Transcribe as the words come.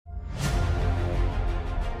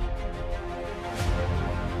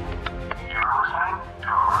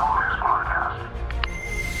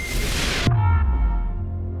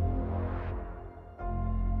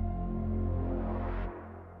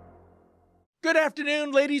good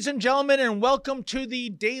afternoon, ladies and gentlemen, and welcome to the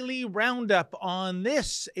Daily Roundup on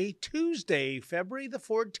this, a Tuesday, February the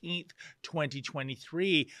 14th,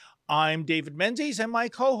 2023. I'm David Menzies, and my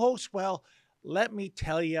co-host, well, let me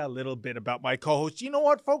tell you a little bit about my co-host. You know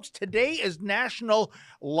what, folks? Today is National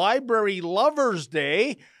Library Lovers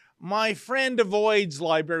Day. My friend avoids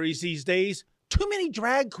libraries these days. Too many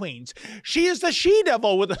drag queens. She is the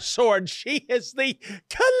she-devil with a sword. She is the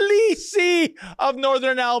Khaleesi of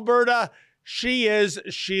Northern Alberta. She is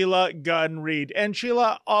Sheila Gunn Reid. And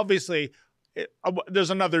Sheila, obviously, there's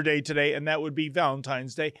another day today, and that would be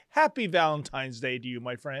Valentine's Day. Happy Valentine's Day to you,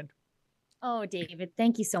 my friend. Oh, David,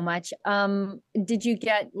 thank you so much. Did you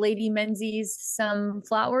get Lady Menzies some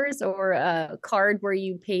flowers or a card where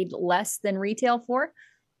you paid less than retail for?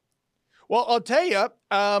 Well, I'll tell you,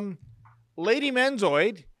 Lady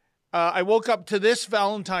Menzoid, I woke up to this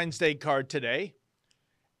Valentine's Day card today,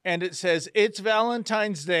 and it says, "It's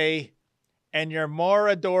Valentine's Day, and you're more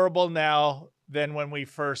adorable now than when we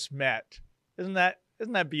first met." Isn't that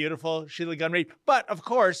beautiful, Sheila Gunn Reid? But, of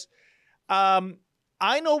course,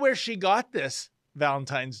 I know where she got this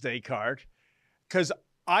Valentine's Day card, because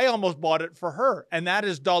I almost bought it for her, and that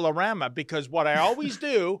is Dollarama, because what I always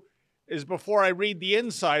do is before I read the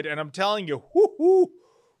inside, and I'm telling you, whoo,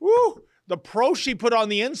 the pro she put on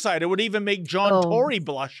the inside, it would even make John Tory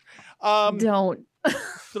blush. Don't.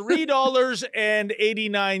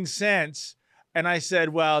 $3.89. And I said,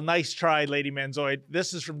 well, nice try, Lady Menzoid.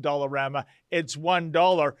 This is from Dollarama. It's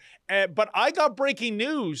 $1. But I got breaking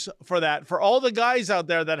news for that. For all the guys out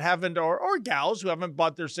there that haven't, or gals who haven't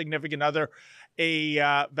bought their significant other a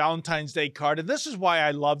Valentine's Day card. And this is why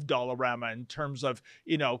I love Dollarama in terms of,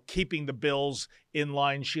 keeping the bills in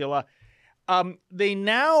line, Sheila. They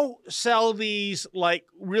now sell these like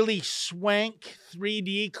really swank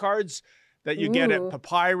 3D cards that you get at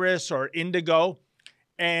Papyrus or Indigo.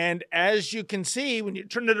 And as you can see, when you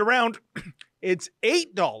turn it around, it's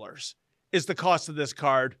 $8 is the cost of this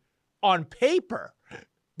card on paper.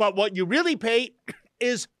 But what you really pay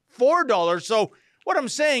is $4. So what I'm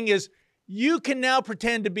saying is you can now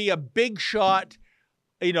pretend to be a big shot,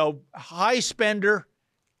 high spender,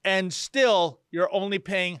 and still you're only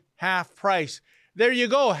paying half price. There you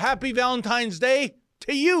go. Happy Valentine's Day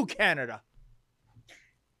to you, Canada.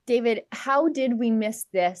 David, how did we miss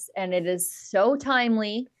this? And it is so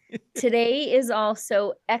timely. Today is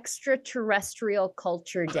also Extraterrestrial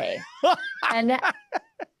Culture Day. And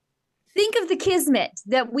think of the kismet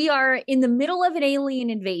that we are in the middle of an alien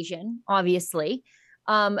invasion, obviously,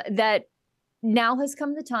 that now has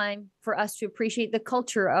come the time for us to appreciate the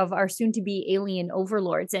culture of our soon-to-be alien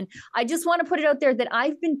overlords. And I just want to put it out there that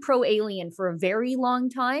I've been pro-alien for a very long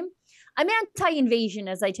time. I'm anti-invasion,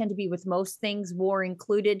 as I tend to be with most things, war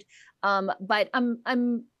included. But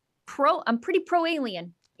I'm pretty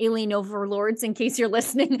pro-alien. Alien overlords, in case you're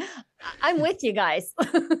listening. I'm with you guys.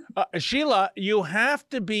 Sheila, you have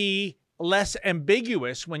to be less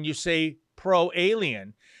ambiguous when you say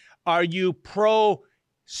pro-alien. Are you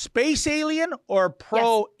pro-space alien or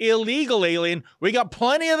pro-illegal alien? We got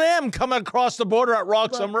plenty of them coming across the border at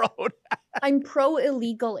Roxham Road. I'm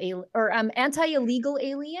pro-illegal alien, or I'm anti-illegal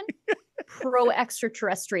alien,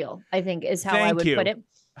 pro-extraterrestrial, I think is how I would put it.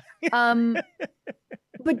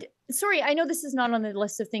 But sorry, I know this is not on the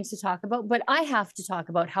list of things to talk about, but I have to talk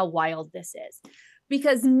about how wild this is.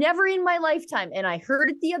 Because never in my lifetime, and I heard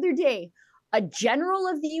it the other day, a general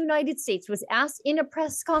of the United States was asked in a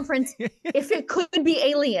press conference if it could be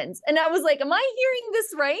aliens. And I was like, am I hearing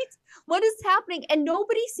this right? What is happening? And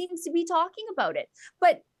nobody seems to be talking about it.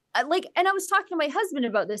 But and I was talking to my husband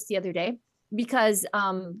about this the other day because,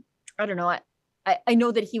 I don't know, I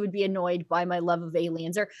know that he would be annoyed by my love of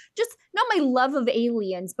aliens, or just not my love of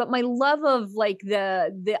aliens, but my love of like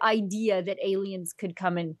the idea that aliens could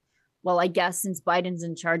come and, well, I guess since Biden's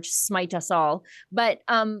in charge, smite us all. But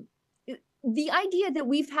the idea that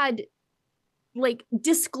we've had like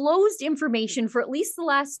disclosed information for at least the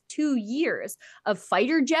last 2 years of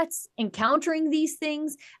fighter jets encountering these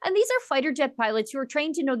things. And these are fighter jet pilots who are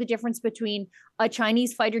trained to know the difference between a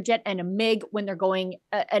Chinese fighter jet and a MiG when they're going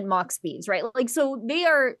at Mach speeds, right? Like, so they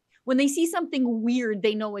are, when they see something weird,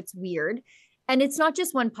 they know it's weird. And it's not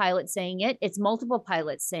just one pilot saying it, it's multiple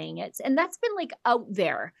pilots saying it. And that's been like out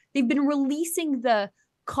there. They've been releasing the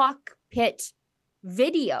cockpit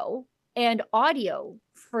video and audio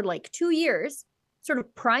for like 2 years, sort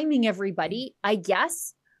of priming everybody, I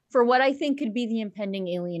guess, for what I think could be the impending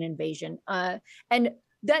alien invasion. And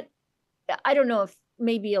that, I don't know if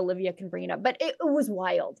maybe Olivia can bring it up, but it was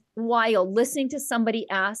wild listening to somebody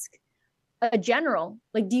ask a general,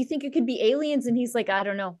 like, do you think it could be aliens? And he's like, I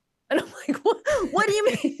don't know. And I'm like, what do you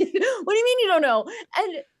mean? What do you mean you don't know?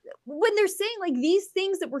 And when they're saying like these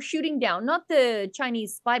things that we're shooting down, not the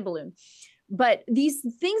Chinese spy balloon, but these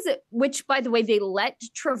things that, which by the way, they let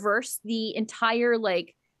traverse the entire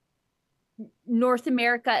like North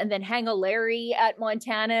America and then hang a Larry at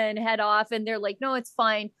Montana and head off. And they're like, no, it's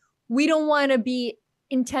fine. We don't want to be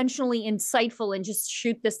intentionally insightful and just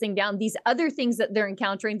shoot this thing down. These other things that they're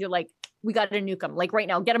encountering, they're like, we got to nuke them like right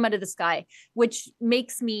now, get them out of the sky, which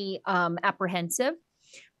makes me apprehensive.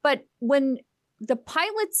 But when the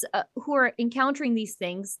pilots who are encountering these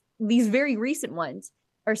things, these very recent ones,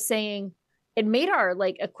 are saying it made our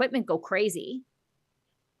like equipment go crazy.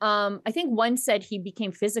 I think one said he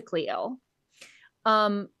became physically ill.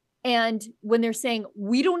 And when they're saying,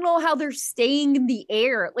 we don't know how they're staying in the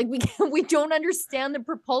air, like we don't understand the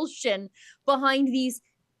propulsion behind these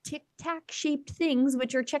tic-tac shaped things,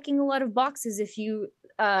 which are checking a lot of boxes. If you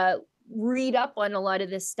read up on a lot of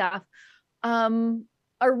this stuff,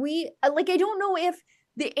 are we like, I don't know if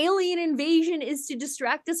the alien invasion is to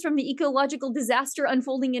distract us from the ecological disaster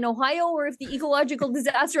unfolding in Ohio, or if the ecological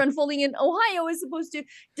disaster unfolding in Ohio is supposed to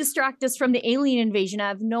distract us from the alien invasion. I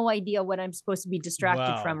have no idea what I'm supposed to be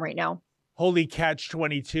distracted from right now. Holy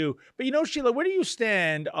catch-22. But you know, Sheila, where do you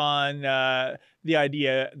stand on the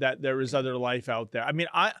idea that there is other life out there? I mean,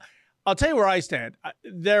 I'll tell you where I stand.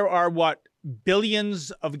 There are billions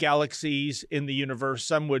of galaxies in the universe.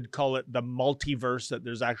 Some would call it the multiverse, that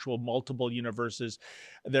there's actual multiple universes.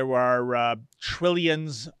 There are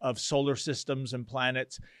trillions of solar systems and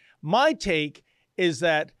planets. My take is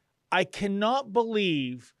that I cannot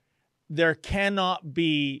believe there cannot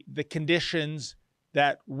be the conditions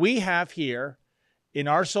that we have here in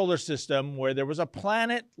our solar system, where there was a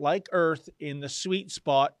planet like Earth in the sweet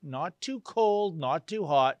spot, not too cold, not too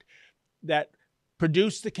hot, that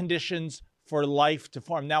produced the conditions for life to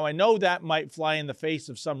form. Now, I know that might fly in the face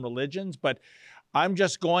of some religions, but I'm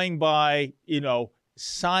just going by,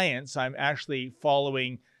 science. I'm actually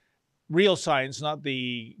following real science, not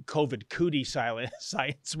the COVID cootie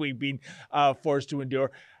science we've been forced to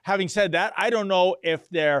endure. Having said that, I don't know if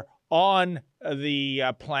they're on the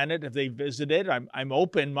planet, if they visited. I'm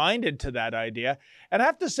open-minded to that idea. And I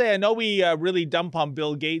have to say, I know we really dump on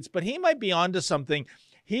Bill Gates, but he might be onto something.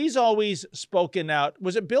 He's always spoken out.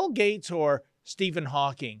 Was it Bill Gates or Stephen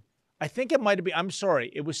Hawking? I think it might have been, I'm sorry,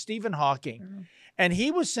 it was Stephen Hawking. Mm-hmm. And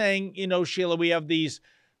he was saying, Sheila, we have these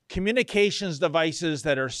communications devices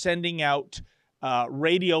that are sending out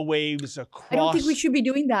radio waves across. I don't think we should be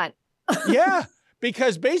doing that. Yeah,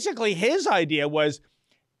 because basically his idea was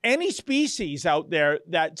any species out there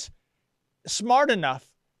that's smart enough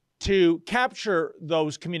to capture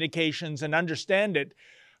those communications and understand it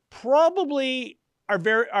probably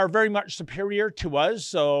are very much superior to us.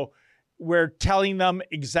 So we're telling them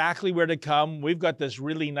exactly where to come. We've got this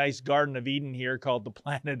really nice Garden of Eden here called the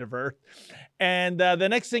planet of Earth. And the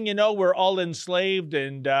next thing you know, we're all enslaved.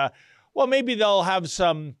 And, maybe they'll have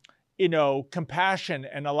some, compassion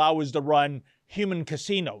and allow us to run human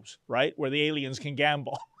casinos, right? Where the aliens can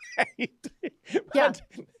gamble. Right? Yeah.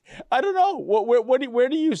 I don't know. Where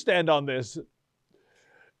do you stand on this?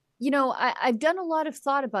 I've done a lot of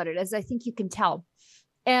thought about it, as I think you can tell.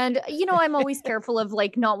 And, I'm always careful of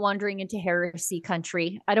like not wandering into heresy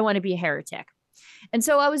country. I don't want to be a heretic. And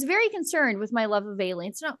so I was very concerned with my love of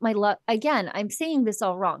aliens. Not my love. Again, I'm saying this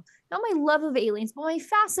all wrong. Not my love of aliens, but my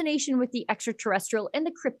fascination with the extraterrestrial and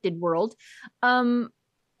the cryptid world.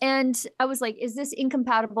 And I was like, is this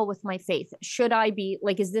incompatible with my faith? Should I be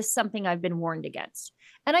like, is this something I've been warned against?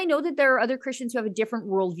 And I know that there are other Christians who have a different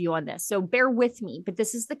worldview on this. So bear with me, but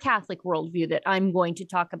this is the Catholic worldview that I'm going to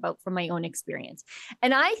talk about from my own experience.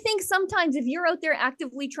 And I think sometimes if you're out there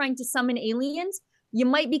actively trying to summon aliens, you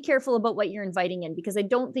might be careful about what you're inviting in, because I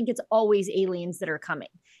don't think it's always aliens that are coming.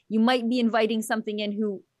 You might be inviting something in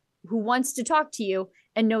who wants to talk to you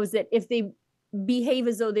and knows that if they behave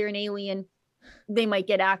as though they're an alien, they might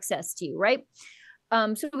get access to you, right?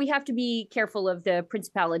 So we have to be careful of the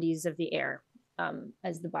principalities of the air,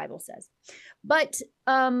 as the Bible says. But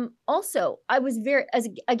also, I was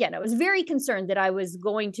very concerned that I was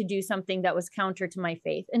going to do something that was counter to my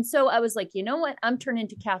faith. And so I was like, you know what? I'm turning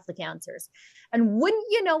to Catholic Answers. And wouldn't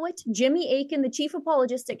you know it, Jimmy Akin, the chief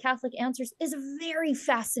apologist at Catholic Answers, is very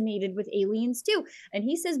fascinated with aliens too. And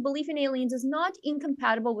he says belief in aliens is not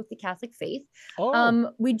incompatible with the Catholic faith.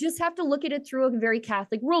 Oh. We just have to look at it through a very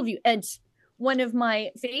Catholic worldview. And one of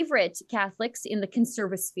my favorite Catholics in the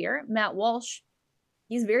conservative sphere, Matt Walsh,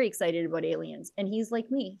 he's very excited about aliens. And he's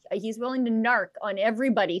like me. He's willing to narc on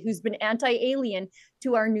everybody who's been anti-alien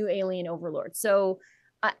to our new alien overlord. So,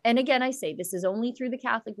 and again, I say this is only through the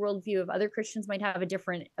Catholic worldview. Of other Christians might have a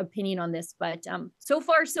different opinion on this, but so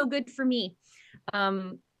far so good for me.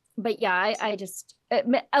 But yeah, I just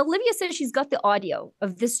Olivia says she's got the audio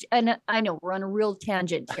of this, and I know we're on a real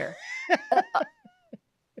tangent here.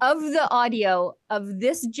 Of the audio of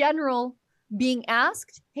this general being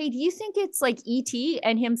asked, "Hey, do you think it's like ET?"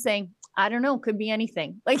 and him saying, "I don't know, could be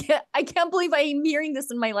anything." Like, I can't believe I am hearing this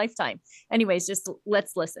in my lifetime. Anyways, just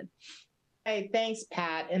let's listen. Hey, thanks,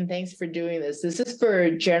 Pat, and thanks for doing this. This is for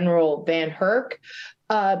General Van Herk.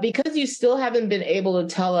 Because you still haven't been able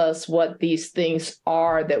to tell us what these things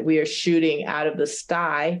are that we are shooting out of the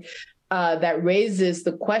sky, that raises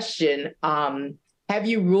the question, have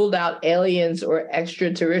you ruled out aliens or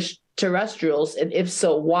extraterrestrials? And if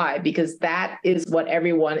so, why? Because that is what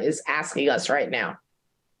everyone is asking us right now.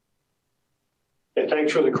 Yeah,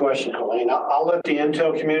 thanks for the question, Helene. I'll let the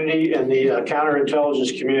intel community and the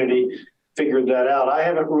counterintelligence community figure that out. I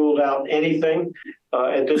haven't ruled out anything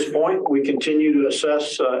at this point. We continue to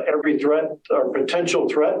assess every threat or potential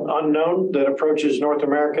threat unknown that approaches North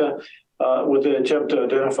America with an attempt to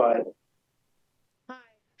identify it.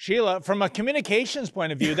 Sheila, from a communications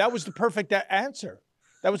point of view, that was the perfect answer.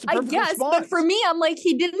 That was the perfect response. But for me, I'm like,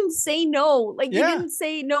 he didn't say no. Like, he didn't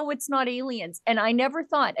say, no, it's not aliens. And I never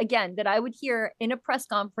thought, again, that I would hear in a press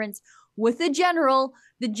conference with the general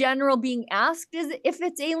being asked if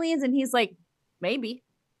it's aliens. And he's like, maybe.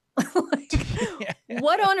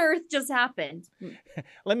 What on earth just happened?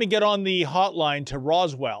 Let me get on the hotline to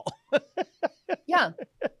Roswell. Yeah.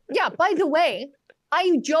 By the way,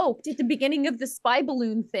 I joked at the beginning of the spy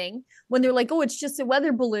balloon thing when they're like, "Oh, it's just a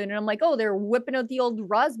weather balloon." And I'm like, "Oh, they're whipping out the old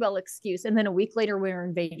Roswell excuse." And then a week later, we were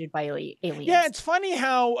invaded by aliens. Yeah, it's funny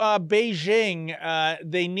how Beijing,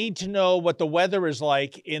 they need to know what the weather is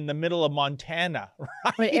like in the middle of Montana.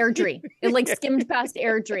 Right? Airdrie. It like skimmed past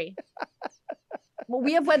Airdrie. Well,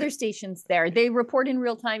 we have weather stations there. They report in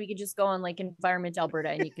real time. You can just go on like Environment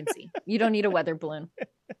Alberta and you can see. You don't need a weather balloon.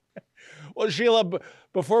 Well, Sheila,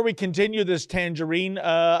 before we continue this tangerine,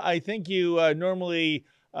 I think you normally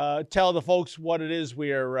tell the folks what it is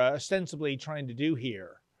we are ostensibly trying to do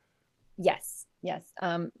here. Yes.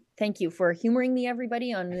 Thank you for humoring me,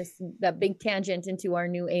 everybody, on that big tangent into our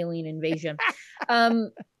new alien invasion.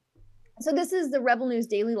 So this is the Rebel News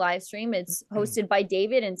Daily live stream. It's hosted by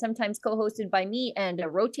David and sometimes co-hosted by me and a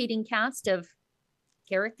rotating cast of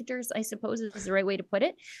characters, I suppose is the right way to put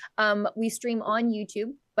it. We stream on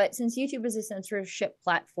YouTube, but since YouTube is a censorship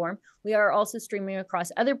platform, we are also streaming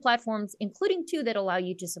across other platforms, including 2 that allow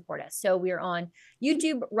you to support us. So we are on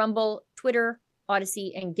YouTube, Rumble, Twitter,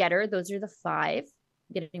 Odyssey, and Getter. Those are the 5.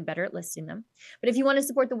 Getting better at listing them. But if you want to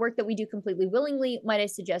support the work that we do completely willingly, might I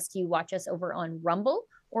suggest you watch us over on Rumble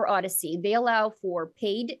or Odyssey. They allow for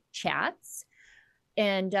paid chats.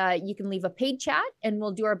 And you can leave a paid chat and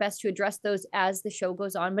we'll do our best to address those as the show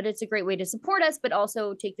goes on. But it's a great way to support us, but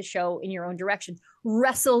also take the show in your own direction.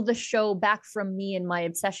 Wrestle the show back from me and my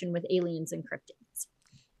obsession with aliens and cryptids.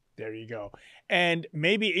 There you go. And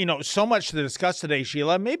maybe, so much to discuss today,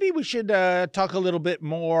 Sheila. Maybe we should talk a little bit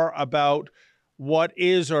more about what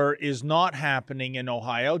is or is not happening in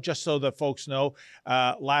Ohio, just so the folks know.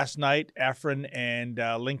 Last night, Efren and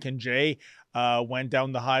Lincoln J went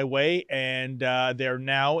down the highway, and they're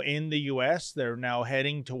now in the U.S. They're now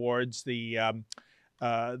heading towards the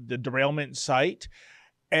derailment site,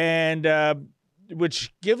 and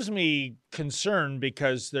which gives me concern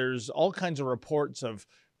because there's all kinds of reports of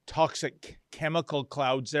toxic chemical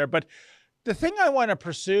clouds there. But the thing I want to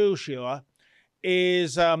pursue, Sheila,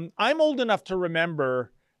 is I'm old enough to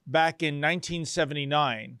remember back in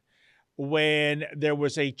 1979 when there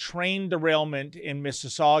was a train derailment in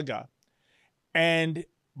Mississauga. And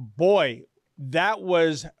boy, that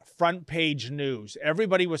was front page news.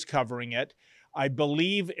 Everybody was covering it. I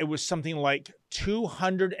believe it was something like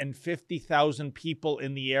 250,000 people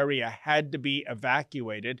in the area had to be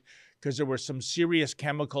evacuated because there were some serious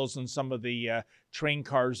chemicals in some of the train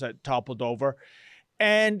cars that toppled over.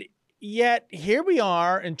 And yet here we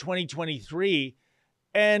are in 2023,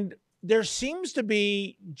 and there seems to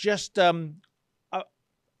be just, I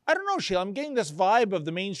don't know, Sheila, I'm getting this vibe of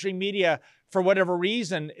the mainstream media, for whatever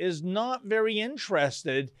reason, is not very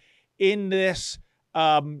interested in this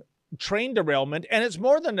train derailment. And it's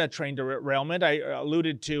more than a train derailment. I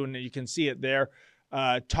alluded to, and you can see it there,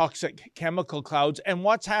 toxic chemical clouds. And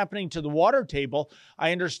what's happening to the water table,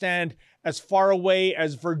 I understand as far away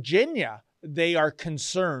as Virginia, they are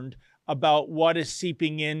concerned about what is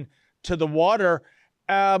seeping in to the water.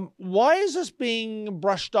 Why is this being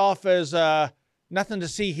brushed off as nothing to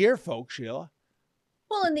see here, folks, Sheila?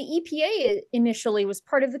 Well, and the EPA initially was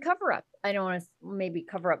part of the cover-up. I don't want to, maybe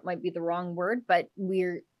cover-up might be the wrong word, but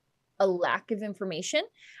we're a lack of information.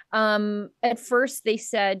 At first they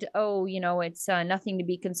said, oh, it's nothing to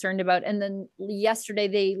be concerned about. And then yesterday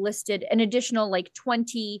they listed an additional like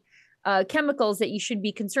 20 chemicals that you should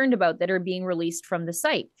be concerned about that are being released from the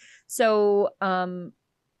site. So,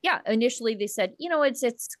 initially they said,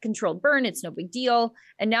 it's controlled burn. It's no big deal.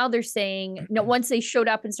 And now they're saying, no, once they showed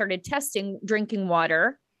up and started testing drinking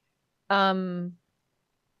water,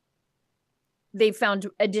 they found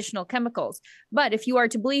additional chemicals. But if you are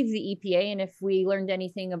to believe the EPA, and if we learned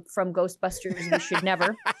anything from Ghostbusters, we should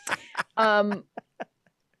never,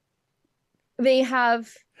 they have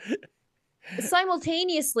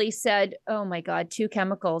simultaneously said, oh my God, 2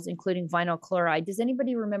 chemicals, including vinyl chloride. Does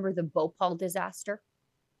anybody remember the Bhopal disaster?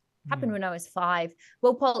 Happened when I was 5.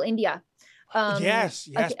 Bhopal, India. Yes,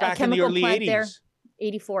 back in the early 80s. There,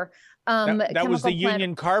 84. That was the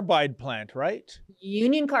Union Carbide plant, right?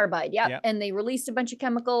 Union Carbide, yeah. And they released a bunch of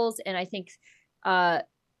chemicals, and I think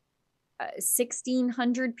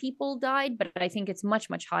 1,600 people died, but I think it's much,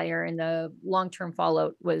 much higher, and the long-term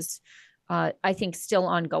fallout was, I think, still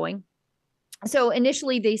ongoing. So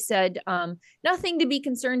initially they said, nothing to be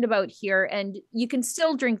concerned about here, and you can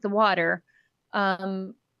still drink the water.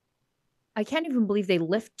 I can't even believe they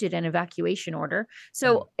lifted an evacuation order.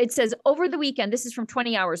 So it says over the weekend, this is from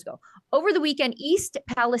 20 hours ago, over the weekend, East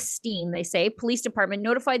Palestine, they say, police department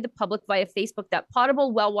notified the public via Facebook that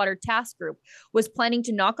Potable Well Water Task Group was planning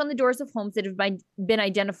to knock on the doors of homes that have been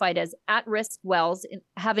identified as at-risk wells,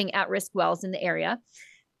 having at-risk wells in the area.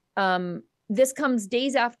 This comes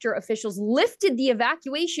days after officials lifted the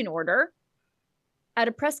evacuation order at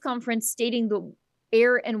a press conference stating the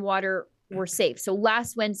air and water were safe. So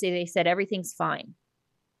last Wednesday, they said everything's fine.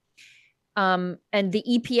 And the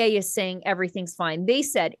EPA is saying everything's fine. They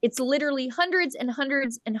said it's literally hundreds and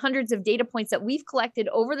hundreds and hundreds of data points that we've collected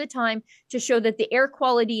over the time to show that the air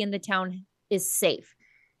quality in the town is safe.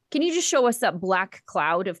 Can you just show us that black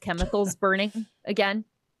cloud of chemicals burning again?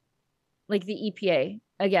 Like the EPA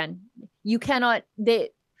again, you cannot,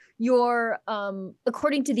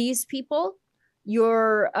 according to these people,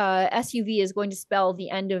 your SUV is going to spell the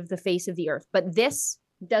end of the face of the earth, but this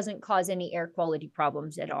doesn't cause any air quality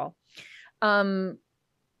problems at all. And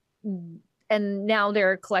now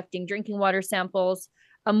they're collecting drinking water samples.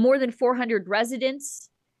 More than 400 residents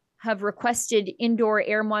have requested indoor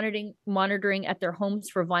air monitoring at their homes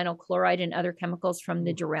for vinyl chloride and other chemicals from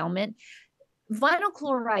the derailment. Vinyl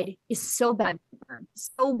chloride is so bad,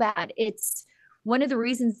 so bad. It's one of the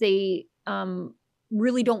reasons they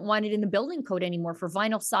really don't want it in the building code anymore for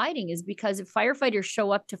vinyl siding, is because if firefighters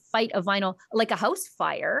show up to fight a vinyl, like a house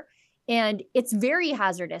fire, and it's very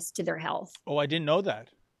hazardous to their health. Oh, I didn't know that.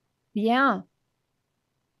 Yeah.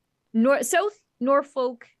 South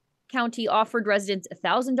Norfolk County offered residents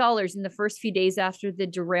 $1,000 in the first few days after the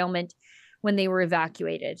derailment when they were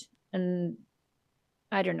evacuated. And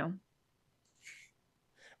I don't know.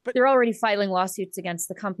 But they're already filing lawsuits against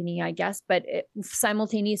the company, I guess. But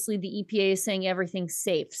simultaneously, the EPA is saying everything's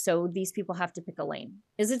safe. So these people have to pick a lane.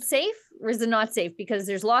 Is it safe or is it not safe? Because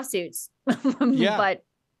there's lawsuits. Yeah.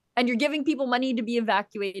 And you're giving people money to be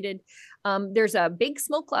evacuated. There's a big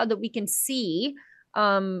smoke cloud that we can see,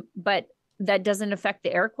 but that doesn't affect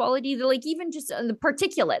the air quality. They're like, even just the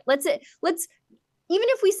particulate. Let's even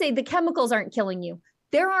if we say the chemicals aren't killing you,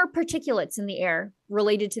 there are particulates in the air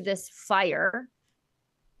related to this fire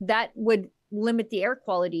that would limit the air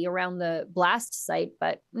quality around the blast site.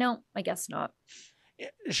 But no, I guess not.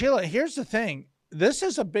 Sheila, here's the thing. This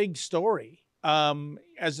is a big story.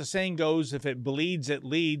 As the saying goes, if it bleeds, it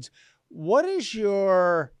leads. What is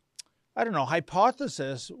your,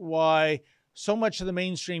 hypothesis why so much of the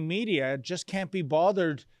mainstream media just can't be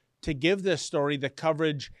bothered to give this story the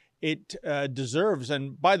coverage it deserves?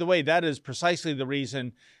 And by the way, that is precisely the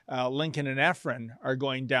reason Lincoln and Efren are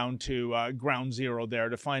going down to ground zero there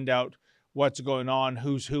to find out what's going on,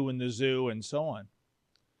 who's who in the zoo, and so on.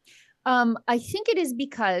 I think it is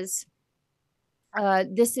because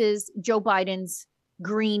this is Joe Biden's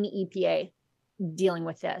green EPA dealing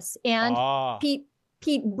with this. And Pete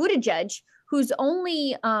Buttigieg, whose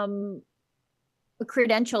only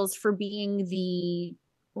credentials for being the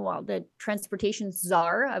transportation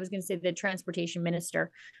czar, I was going to say the transportation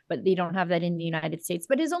minister, but they don't have that in the United States.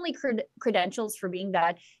 But his only credentials for being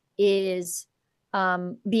that is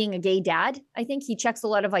being a gay dad. I think he checks a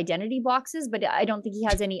lot of identity boxes, but I don't think he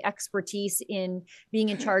has any expertise in being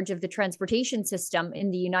in charge of the transportation system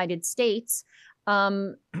in the United States.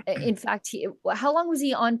 In fact, how long was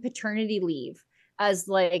he on paternity leave as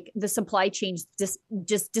like the supply chain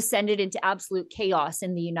just descended into absolute chaos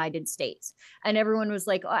in the United States? And everyone was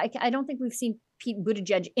like, I don't think we've seen Pete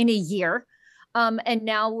Buttigieg in a year. And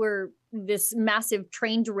now we're this massive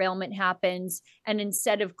train derailment happens, and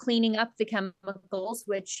instead of cleaning up the chemicals,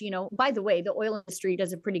 which, by the way, the oil industry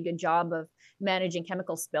does a pretty good job of managing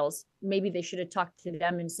chemical spills. Maybe they should have talked to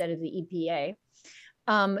them instead of the EPA.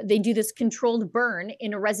 They do this controlled burn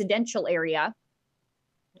in a residential area,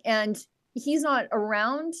 and he's not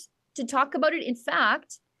around to talk about it. In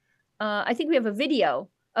fact, I think we have a video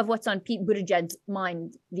of what's on Pete Buttigieg's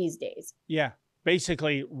mind these days. Yeah.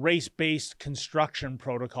 Basically, race-based construction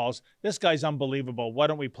protocols. This guy's unbelievable. Why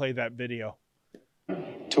don't we play that video?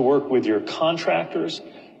 To work with your contractors,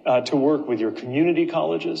 to work with your community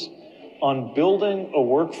colleges on building a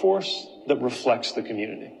workforce that reflects the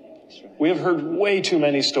community. We have heard way too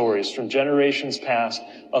many stories from generations past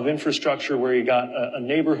of infrastructure where you got a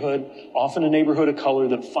neighborhood, often a neighborhood of color,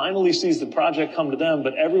 that finally sees the project come to them,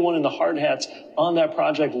 but everyone in the hard hats on that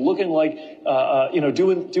project looking like,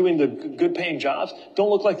 doing the good paying jobs, don't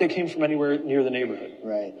look like they came from anywhere near the neighborhood.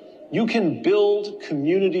 Right. You can build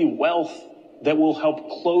community wealth that will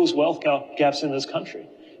help close wealth gaps in this country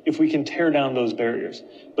if we can tear down those barriers.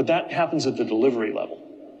 But that happens at the delivery level.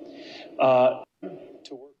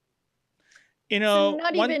 So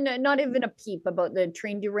not even a peep about the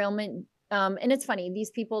train derailment. And it's funny, these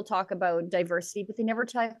people talk about diversity, but they never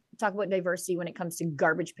talk about diversity when it comes to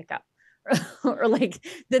garbage pickup or like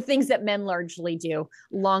the things that men largely do,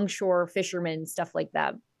 longshore fishermen, stuff like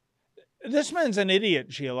that. This man's an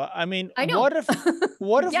idiot, Sheila. I mean, I know. what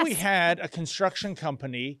if Yes. we had a construction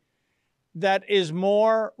company that is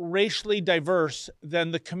more racially diverse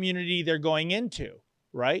than the community they're going into,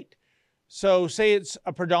 right? So say it's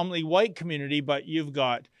a predominantly white community, but you've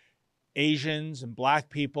got Asians and black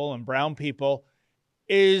people and brown people.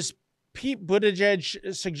 Is Pete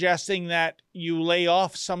Buttigieg suggesting that you lay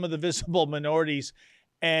off some of the visible minorities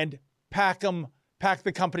and pack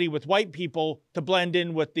the company with white people to blend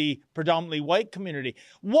in with the predominantly white community?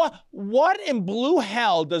 What in blue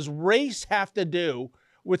hell does race have to do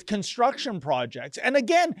with construction projects? And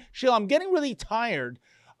again, Sheila, I'm getting really tired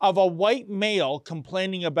of a white male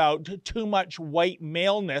complaining about too much white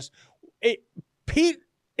maleness. Pete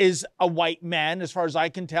is a white man, as far as I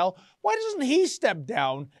can tell. Why doesn't he step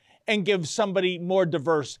down and give somebody more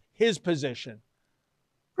diverse his position?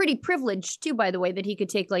 Pretty privileged too, by the way, that he could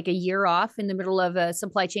take like a year off in the middle of a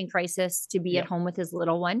supply chain crisis to be at home with his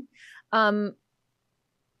little one.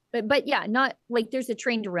 But yeah, not like there's a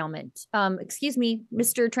train derailment. Excuse me,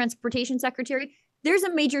 Mr. Transportation Secretary. There's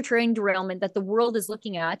a major train derailment that the world is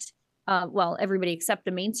looking at. Well, everybody except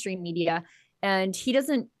the mainstream media, and he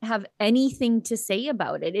doesn't have anything to say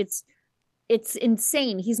about it. It's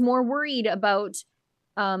insane. He's more worried about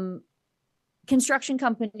construction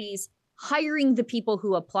companies hiring the people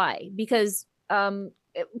who apply, because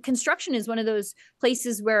construction is one of those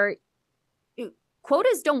places where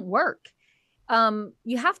quotas don't work.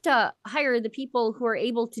 You have to hire the people who are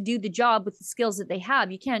able to do the job with the skills that they have.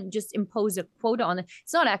 You can't just impose a quota on them.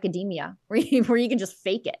 It's not academia where you can just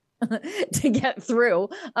fake it to get through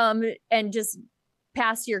and just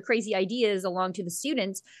pass your crazy ideas along to the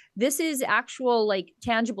students. This is actual like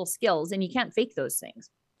tangible skills, and you can't fake those things.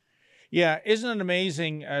 Yeah, isn't it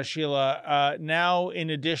amazing, Sheila? Now, in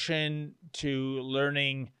addition to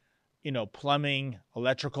learning, plumbing,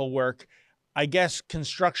 electrical work, I guess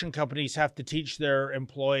construction companies have to teach their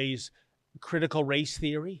employees critical race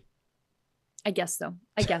theory. I guess so.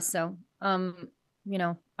 I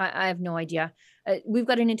have no idea. We've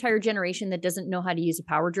got an entire generation that doesn't know how to use a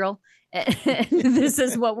power drill. And this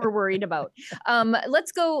is what we're worried about.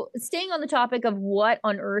 Let's go, staying on the topic of what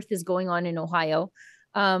on earth is going on in Ohio.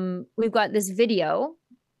 We've got this video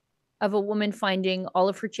of a woman finding all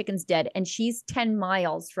of her chickens dead, and she's 10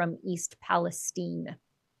 miles from East Palestine.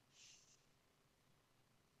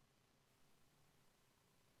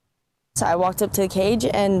 So I walked up to the cage,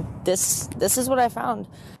 and this is what I found.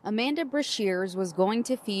 Amanda Brashears was going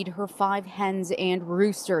to feed her 5 hens and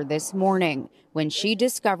rooster this morning when she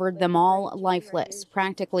discovered them all lifeless,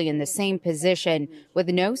 practically in the same position, with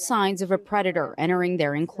no signs of a predator entering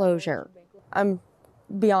their enclosure. I'm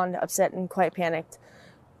beyond upset and quite panicked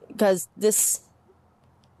because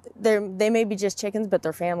they may be just chickens, but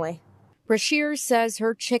they're family. Brashears says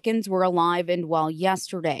her chickens were alive and well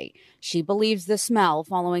yesterday. She believes the smell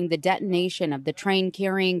following the detonation of the train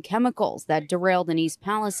carrying chemicals that derailed in East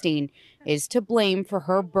Palestine is to blame for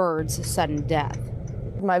her birds' sudden death.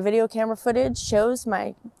 My video camera footage shows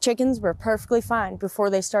my chickens were perfectly fine before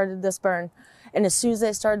they started this burn. And as soon as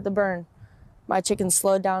they started the burn, my chickens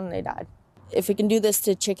slowed down and they died. If it can do this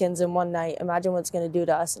to chickens in one night, imagine what it's going to do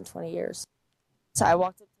to us in 20 years. So I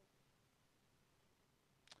walked up.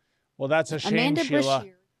 Well, that's a shame, Amanda Sheila.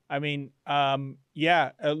 Brashears. I mean,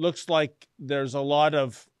 it looks like there's a lot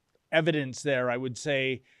of evidence there, I would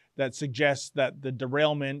say, that suggests that the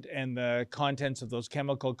derailment and the contents of those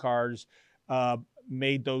chemical cars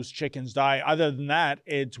made those chickens die. Other than that,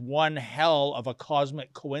 it's one hell of a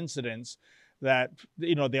cosmic coincidence that,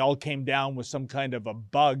 you know, they all came down with some kind of a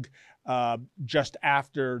bug just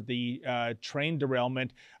after the train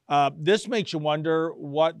derailment. This makes you wonder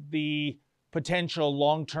what the potential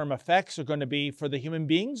long-term effects are going to be for the human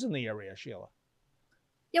beings in the area, Sheila.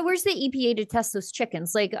 Yeah, where's the EPA to test those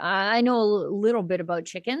chickens? Like, I know a little bit about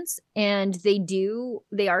chickens, and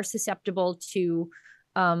they are susceptible to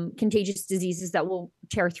contagious diseases that will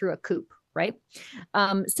tear through a coop, right?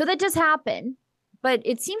 So that does happen, but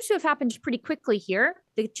it seems to have happened pretty quickly here.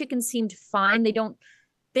 The chickens seemed fine. They don't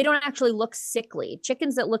actually look sickly.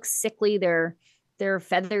 Chickens that look sickly, their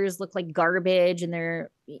feathers look like garbage, and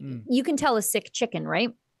you can tell a sick chicken,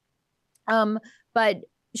 right? But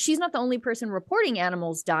she's not the only person reporting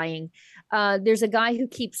animals dying. There's a guy who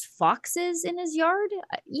keeps foxes in his yard.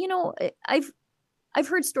 You know, I've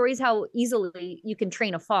heard stories how easily you can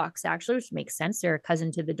train a fox, actually, which makes sense. They're a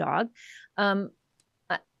cousin to the dog.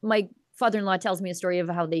 My father-in-law tells me a story of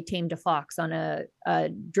how they tamed a fox on a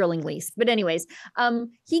drilling lease. But anyways,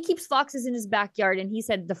 he keeps foxes in his backyard, and he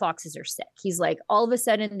said the foxes are sick. He's like, all of a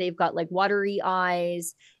sudden they've got like watery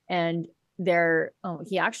eyes, and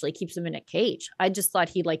he actually keeps them in a cage. I just thought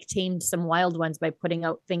he like tamed some wild ones by putting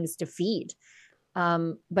out things to feed.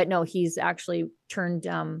 But no, he's actually turned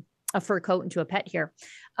a fur coat into a pet here.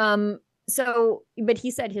 But he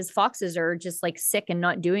said his foxes are just like sick and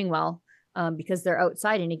not doing well because they're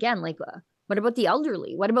outside. And again, like, what about the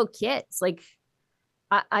elderly? What about kids? Like,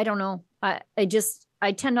 I don't know.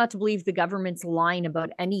 I tend not to believe the government's lying about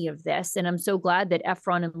any of this. And I'm so glad that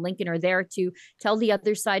Efron and Lincoln are there to tell the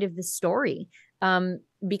other side of the story,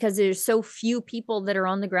 because there's so few people that are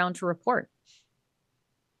on the ground to report.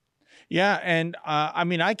 Yeah. And I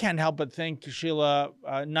mean, I can't help but think, Sheila,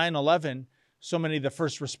 9/11, so many of the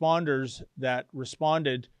first responders that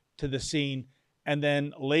responded to the scene and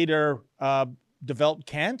then later developed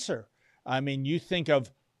cancer. I mean, you think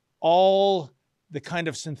of all the kind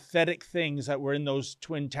of synthetic things that were in those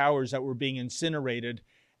twin towers that were being incinerated,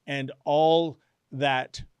 and all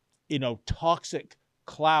that, you know, toxic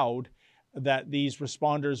cloud that these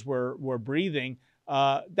responders were breathing.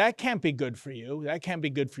 That can't be good for you. That can't be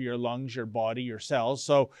good for your lungs, your body, your cells.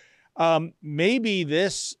 So maybe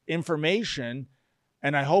this information,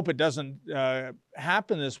 and I hope it doesn't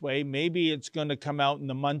happen this way, maybe it's going to come out in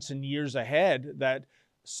the months and years ahead that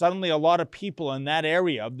suddenly a lot of people in that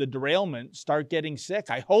area of the derailment start getting sick.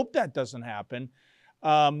 I hope that doesn't happen.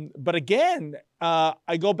 But again,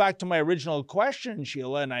 I go back to my original question,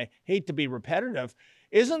 Sheila, and I hate to be repetitive.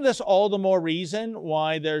 Isn't this all the more reason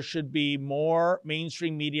why there should be more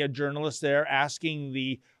mainstream media journalists there asking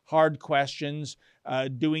the hard questions,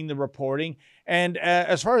 doing the reporting? And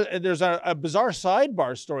as far as there's a bizarre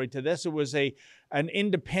sidebar story to this, it was an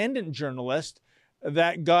independent journalist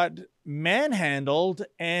that got manhandled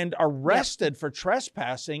and arrested for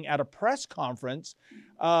trespassing at a press conference.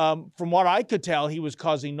 From what I could tell, he was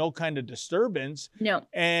causing no kind of disturbance. No.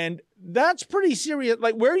 And that's pretty serious.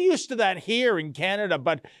 Like, we're used to that here in Canada,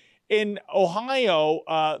 but in Ohio,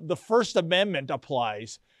 the First Amendment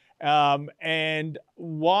applies. And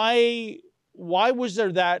why was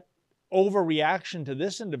there that overreaction to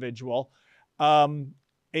this individual? Any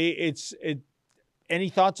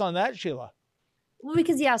thoughts on that, Sheila? Well,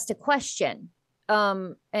 because he asked a question,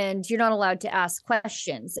 and you're not allowed to ask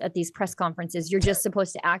questions at these press conferences. You're just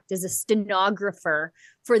supposed to act as a stenographer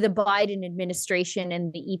for the Biden administration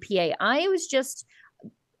and the EPA.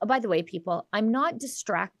 By the way, people, I'm not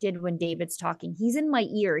distracted when David's talking. He's in my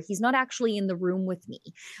ear. He's not actually in the room with me.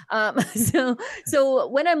 So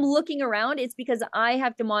when I'm looking around, it's because I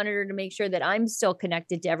have to monitor to make sure that I'm still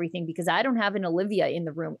connected to everything, because I don't have an Olivia in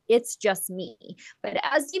the room. It's just me. But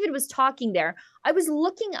as David was talking there, I was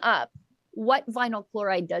looking up what vinyl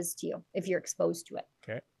chloride does to you if you're exposed to it.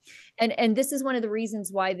 Okay. And this is one of the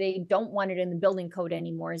reasons why they don't want it in the building code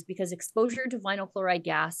anymore, is because exposure to vinyl chloride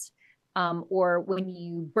gas, or when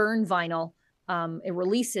you burn vinyl, it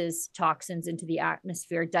releases toxins into the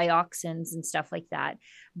atmosphere, dioxins and stuff like that.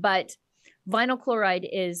 But vinyl chloride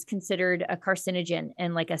is considered a carcinogen,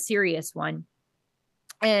 and like a serious one.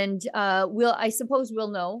 And I suppose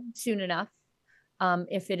we'll know soon enough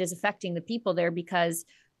if it is affecting the people there, because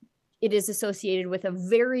it is associated with a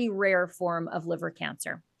very rare form of liver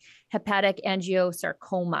cancer, hepatic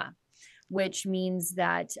angiosarcoma, which means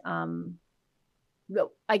that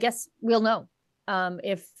I guess we'll know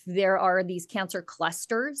if there are these cancer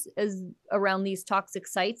clusters around these toxic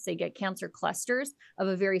sites. They get cancer clusters of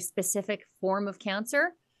a very specific form of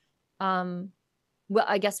cancer. well,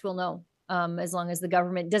 I guess we'll know as long as the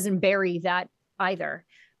government doesn't bury that either.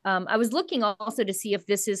 I was looking also to see if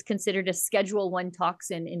this is considered a Schedule 1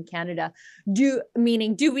 toxin in Canada. Do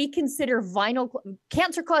we consider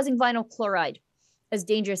cancer-causing vinyl chloride as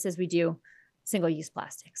dangerous as we do single-use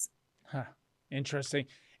plastics? Huh. Interesting.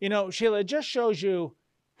 You know, Sheila, it just shows you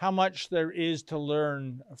how much there is to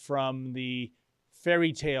learn from the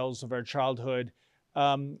fairy tales of our childhood.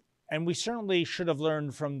 And we certainly should have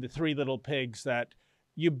learned from the Three Little Pigs that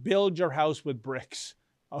you build your house with bricks,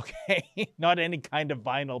 okay? Not any kind of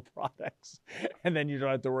vinyl products. And then you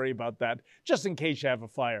don't have to worry about that, just in case you have a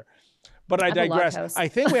fire. But I digress. I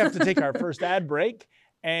think we have to take our first ad break.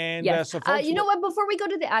 And yes. so folks, you know what? Before we go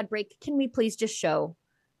to the ad break, can we please just show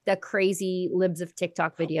the crazy libs of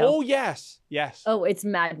TikTok video? Oh, yes. Yes. Oh, it's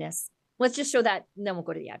madness. Let's just show that, and then we'll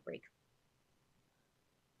go to the ad break.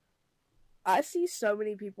 I see so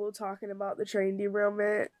many people talking about the train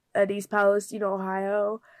derailment at East Palestine,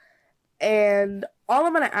 Ohio. And all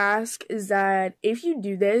I'm going to ask is that if you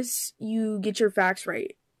do this, you get your facts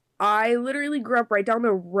right. I literally grew up right down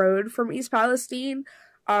the road from East Palestine.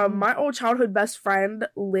 My old childhood best friend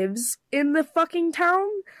lives in the fucking town.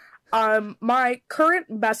 My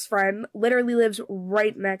current best friend literally lives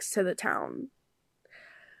right next to the town.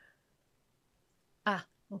 Ah,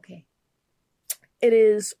 okay. It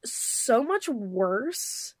is so much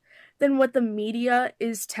worse than what the media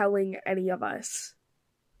is telling any of us.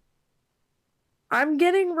 I'm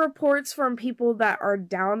getting reports from people that are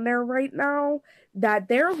down there right now that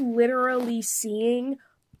they're literally seeing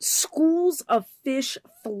schools of fish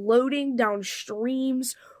floating down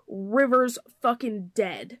streams, rivers, fucking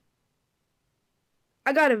dead.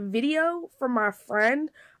 I got a video from my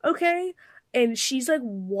friend, okay? And she's like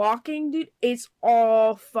walking, dude. It's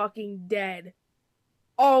all fucking dead.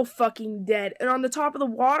 All fucking dead. And on the top of the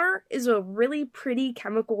water is a really pretty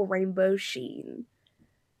chemical rainbow sheen.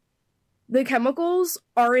 The chemicals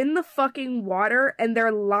are in the fucking water and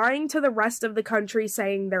they're lying to the rest of the country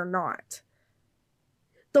saying they're not.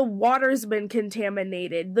 The water's been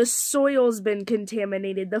contaminated. The soil's been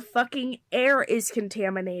contaminated. The fucking air is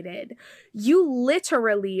contaminated. You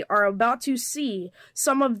literally are about to see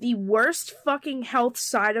some of the worst fucking health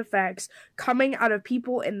side effects coming out of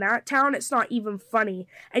people in that town. It's not even funny.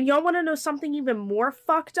 And y'all want to know something even more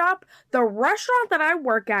fucked up? The restaurant that I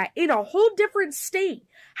work at in a whole different state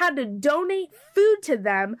had to donate food to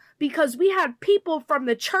them because we had people from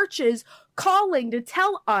the churches calling to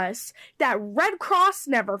tell us that Red Cross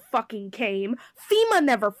never fucking came, FEMA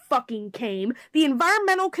never fucking came, the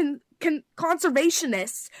environmental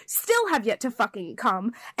conservationists still have yet to fucking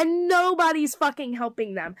come, and nobody's fucking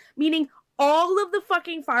helping them. Meaning all of the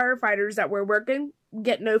fucking firefighters that were working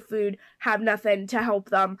get no food, have nothing to help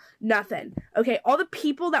them, nothing. Okay, all the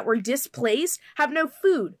people that were displaced have no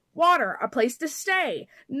food, water, a place to stay.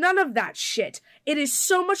 None of that shit. It is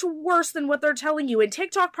so much worse than what they're telling you, and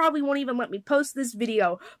TikTok probably won't even let me post this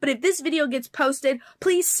video. But if this video gets posted,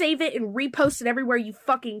 please save it and repost it everywhere you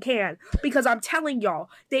fucking can, because I'm telling y'all,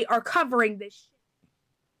 they are covering this shit.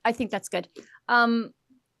 I think that's good.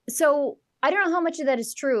 So I don't know how much of that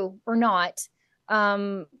is true or not.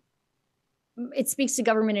 It speaks to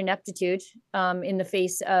government ineptitude in the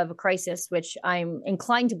face of a crisis, which I'm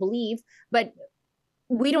inclined to believe, but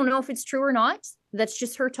we don't know if it's true or not. That's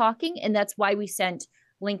just her talking. And that's why we sent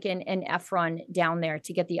Lincoln and Efron down there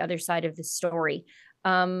to get the other side of the story.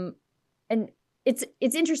 And it's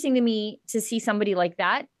interesting to me to see somebody like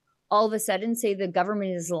that all of a sudden say the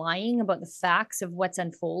government is lying about the facts of what's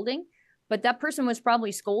unfolding. But that person was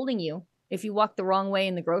probably scolding you if you walked the wrong way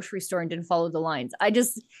in the grocery store and didn't follow the lines.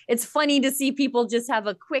 It's funny to see people just have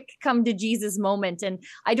a quick come to Jesus moment. And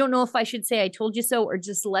I don't know if I should say I told you so or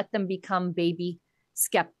just let them become baby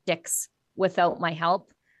skeptics without my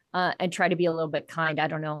help and try to be a little bit kind. I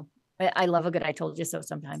don't know. I love a good I told you so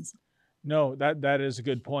sometimes. No, that is a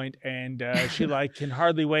good point. And Sheila, can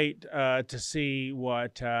hardly wait to see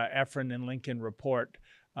what Efron and Lincoln report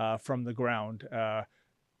from the ground.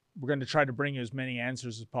 We're going to try to bring you as many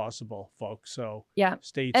answers as possible, folks. So yeah,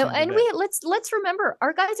 stay tuned. And let's remember,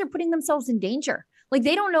 our guys are putting themselves in danger. Like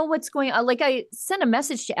they don't know what's going on. Like I sent a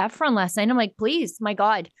message to Efron last night. I'm like, please, my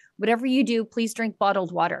God, whatever you do, please drink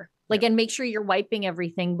bottled water. Like, and make sure you're wiping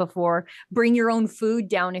everything before. Bring your own food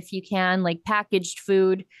down if you can, like packaged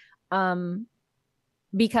food,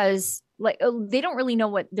 because like they don't really know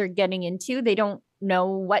what they're getting into. They don't know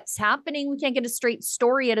what's happening. We can't get a straight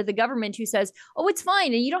story out of the government who says, oh, it's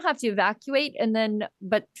fine and you don't have to evacuate. And then,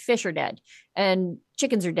 but fish are dead and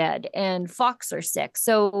chickens are dead and fox are sick.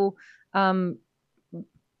 So we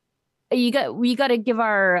got to give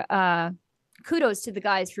our kudos to the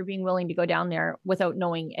guys for being willing to go down there without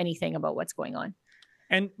knowing anything about what's going on.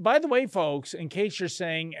 And by the way, folks, in case you're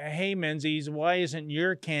saying, hey, Menzies, why isn't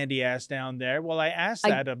your candy ass down there? Well, I asked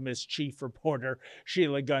that of Miss Chief Reporter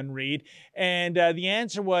Sheila Gunn Reid. And the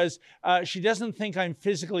answer was she doesn't think I'm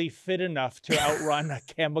physically fit enough to outrun a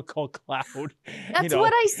chemical cloud. That's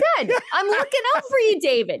what I said. I'm looking out for you,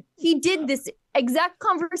 David. He did this exact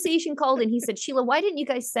conversation called and he said, Sheila, why didn't you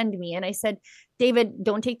guys send me? And I said, David,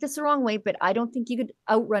 don't take this the wrong way, but I don't think you could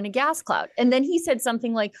outrun a gas cloud. And then he said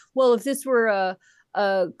something like, well, if this were a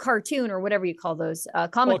cartoon or whatever you call those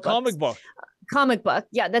comic book.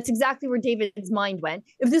 Yeah, that's exactly where David's mind went.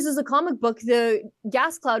 If this is a comic book, the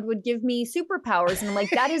gas cloud would give me superpowers. And I'm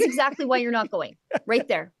like, that is exactly why you're not going right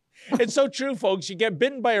there. It's so true, folks. You get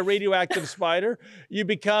bitten by a radioactive spider, you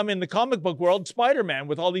become, in the comic book world, Spider-Man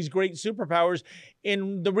with all these great superpowers.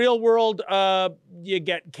 In the real world, you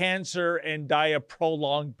get cancer and die a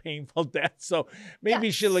prolonged, painful death. So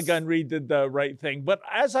maybe Sheila Gunn Reid did the right thing. But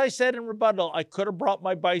as I said in rebuttal, I could have brought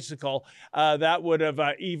my bicycle. That would have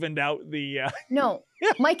evened out the... No,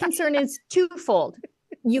 my concern is twofold.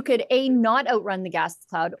 You could A, not outrun the gas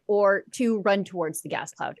cloud, or to run towards the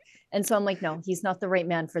gas cloud. And so I'm like, no, he's not the right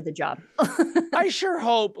man for the job. I sure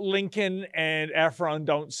hope Lincoln and Efron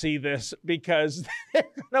don't see this, because they're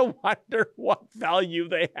going to wonder what value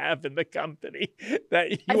they have in the company.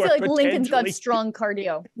 That I feel like Lincoln's got strong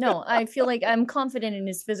cardio. No, I feel like I'm confident in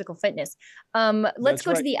his physical fitness. Let's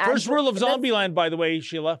go to the first rule of Zombieland, by the way,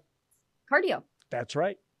 Sheila. Cardio. That's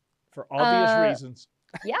right. For obvious reasons.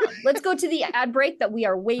 Yeah. Let's go to the ad break that we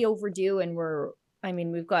are way overdue. And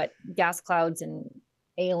we've got gas clouds and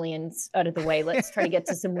aliens out of the way. Let's try to get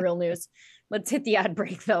to some real news. Let's hit the ad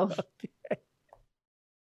break, though. Okay.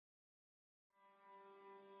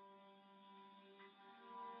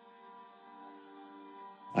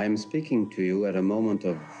 I am speaking to you at a moment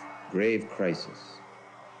of grave crisis,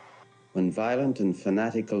 when violent and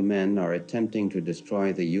fanatical men are attempting to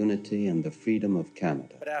destroy the unity and the freedom of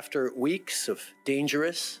Canada. But after weeks of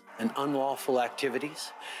dangerous and unlawful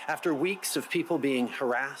activities, after weeks of people being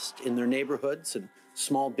harassed in their neighborhoods and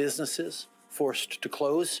small businesses forced to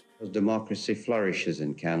close, as democracy flourishes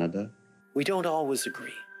in Canada, we don't always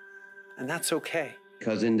agree, and that's okay.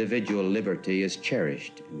 Because individual liberty is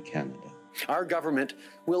cherished in Canada. Our government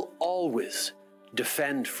will always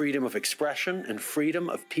defend freedom of expression and freedom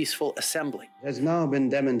of peaceful assembly. It has now been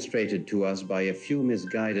demonstrated to us by a few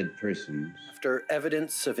misguided persons. After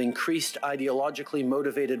evidence of increased ideologically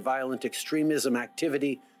motivated violent extremism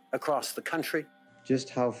activity across the country, just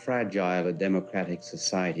how fragile a democratic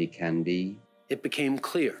society can be, it became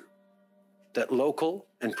clear that local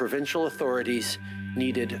and provincial authorities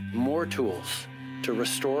needed more tools to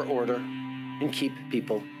restore order and keep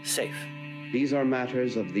people safe. These are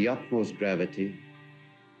matters of the utmost gravity,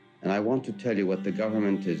 and I want to tell you what the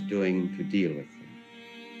government is doing to deal with them.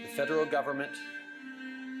 The federal government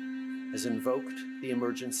has invoked the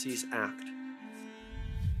Emergencies Act.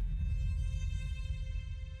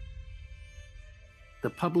 The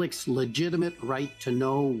public's legitimate right to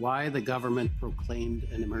know why the government proclaimed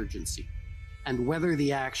an emergency and whether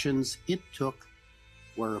the actions it took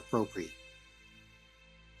were appropriate.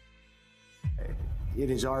 It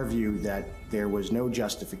is our view that there was no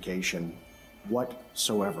justification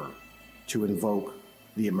whatsoever to invoke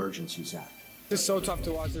the Emergencies Act. It's so tough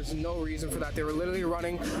to watch. There's no reason for that. They were literally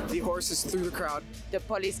running the horses through the crowd. The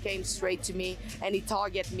police came straight to me and he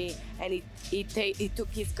targeted me and he took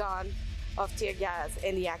his gun of tear gas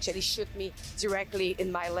and he actually shot me directly in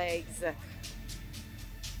my legs.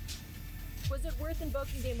 Was it worth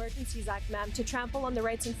invoking the Emergencies Act, ma'am, to trample on the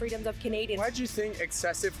rights and freedoms of Canadians? Why do you think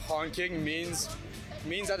excessive honking means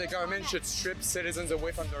that the government should strip citizens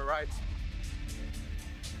away from their rights?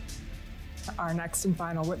 Our next and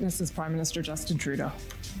final witness is Prime Minister Justin Trudeau.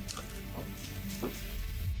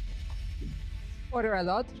 Order à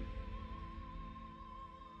l'ordre.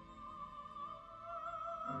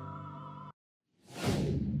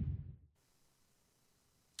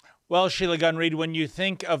 Well, Sheila Gunn Reid, when you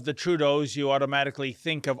think of the Trudeaus, you automatically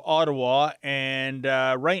think of Ottawa. And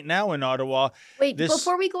right now in Ottawa... Wait,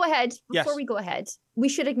 before we go ahead, we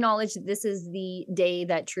should acknowledge that this is the day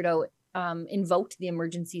that Trudeau invoked the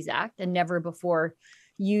Emergencies Act and never before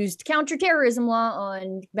used counterterrorism law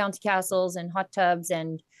on bouncy castles and hot tubs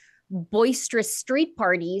and boisterous street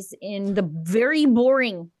parties in the very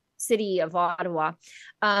boring city of Ottawa.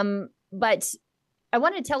 But I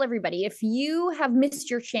want to tell everybody, if you have missed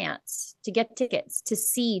your chance to get tickets to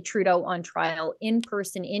see Trudeau on trial in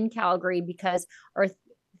person in Calgary, because our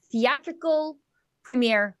theatrical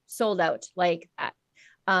premiere sold out like that,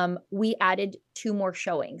 we added 2 more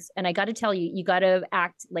showings. And I got to tell you, you got to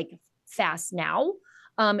act like fast now,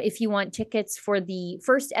 if you want tickets for the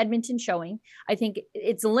first Edmonton showing. I think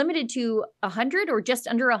it's limited to 100 or just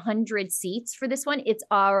under 100 seats for this one. It's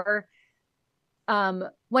our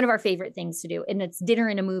one of our favorite things to do, and it's dinner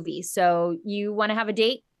and a movie. So you want to have a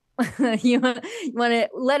date? you want to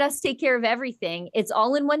let us take care of everything. It's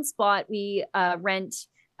all in one spot. We rent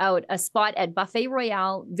out a spot at Buffet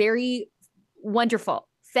Royale, very wonderful,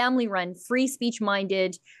 family run, free speech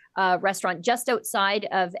minded restaurant just outside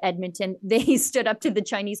of Edmonton. They stood up to the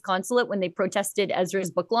Chinese consulate when they protested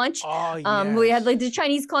Ezra's book launch. Oh, yes. We had like the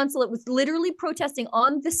Chinese consulate was literally protesting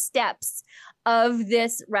on the steps of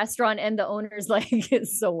this restaurant, and the owner's like,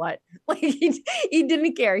 so what? Like he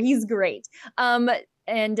didn't care. He's great.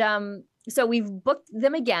 So we've booked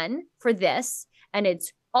them again for this, and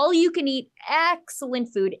it's all you can eat, excellent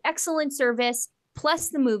food, excellent service, plus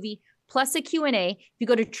the movie, plus a Q&A. If you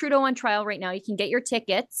go to Trudeau on Trial right now, you can get your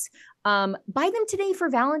tickets. Buy them today for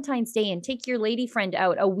Valentine's Day and take your lady friend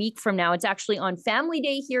out a week from now. It's actually on Family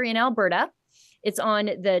Day here in Alberta. It's on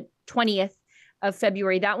the 20th of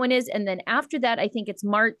February. That one is. And then after that, I think it's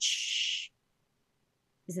March.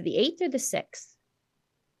 Is it the 8th or the 6th?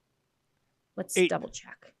 Let's double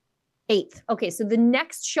check. 8th. Okay, so the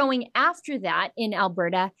next showing after that in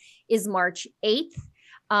Alberta is March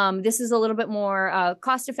 8th. This is a little bit more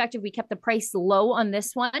cost effective. We kept the price low on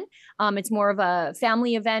this one. It's more of a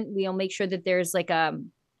family event. We'll make sure that there's like a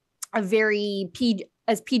very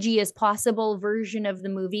as PG as possible version of the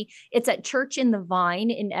movie. It's at Church in the Vine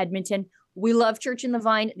in Edmonton. We love Church in the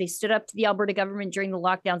Vine. They stood up to the Alberta government during the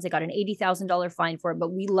lockdowns. They got an $80,000 fine for it,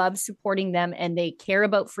 but we love supporting them, and they care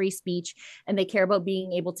about free speech, and they care about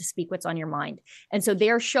being able to speak what's on your mind. And so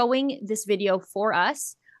they're showing this video for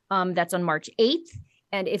us. That's on March 8th.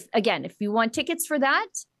 And if you want tickets for that,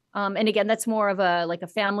 and again, that's more of a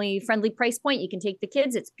family friendly price point. You can take the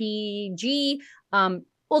kids. It's PG,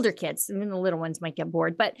 older kids. I mean, the little ones might get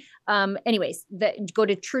bored, but anyways, go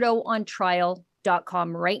to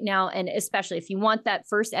TrudeauOnTrial.com right now. And especially if you want that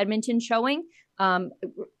first Edmonton showing,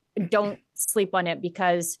 don't sleep on it,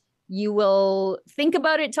 because you will think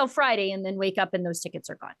about it till Friday and then wake up and those tickets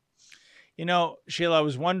are gone. You know, Sheila, I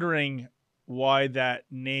was wondering why that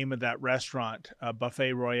name of that restaurant,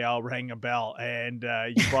 Buffet Royale, rang a bell, and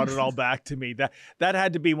you brought it all back to me. That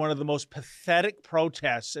had to be one of the most pathetic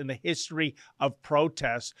protests in the history of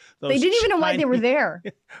protests. They didn't even know why they were there.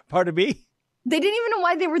 Pardon me? They didn't even know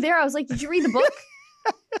why they were there. I was like, did you read the book?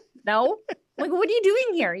 No. Like, what are you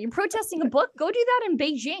doing here? You're protesting a book? Go do that in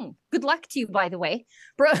Beijing. Good luck to you, by the way.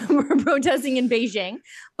 We're protesting in Beijing.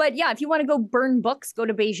 But yeah, if you want to go burn books, go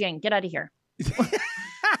to Beijing. Get out of here.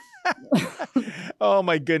 Oh,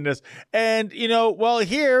 my goodness. And,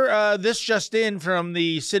 here, this just in from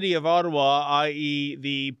the city of Ottawa, i.e.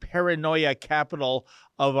 the paranoia capital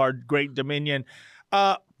of our great Dominion.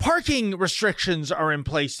 Parking restrictions are in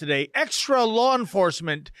place today. Extra law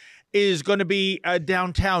enforcement is going to be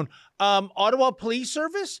downtown. Ottawa Police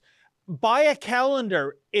Service, buy a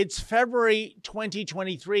calendar. It's February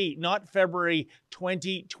 2023, not February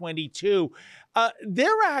 2022.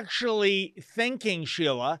 They're actually thinking,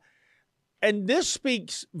 Sheila, and this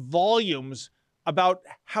speaks volumes about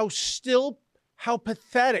how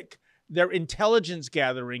pathetic their intelligence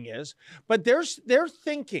gathering is. But they're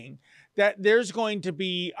thinking that there's going to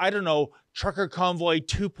be, Trucker Convoy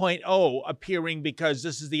 2.0 appearing because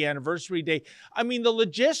this is the anniversary day. I mean, the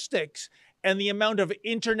logistics and the amount of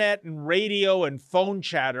internet and radio and phone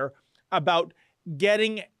chatter about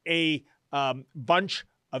getting a bunch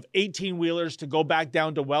of 18-wheelers to go back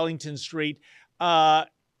down to Wellington Street.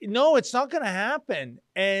 No, it's not going to happen.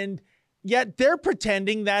 And yet they're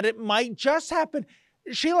pretending that it might just happen.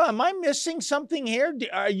 Sheila, am I missing something here?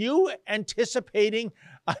 Are you anticipating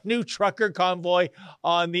a new trucker convoy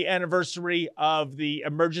on the anniversary of the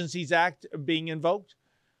Emergencies Act being invoked?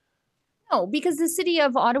 No, because the city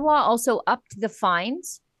of Ottawa also upped the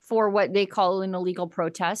fines for what they call an illegal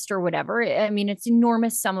protest or whatever. I mean, it's an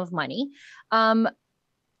enormous sum of money.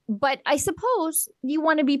 But I suppose you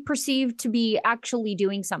want to be perceived to be actually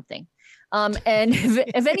doing something. And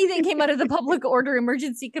if anything came out of the Public Order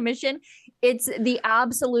Emergency Commission, it's the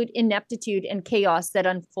absolute ineptitude and chaos that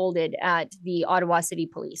unfolded at the Ottawa City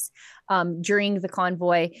Police during the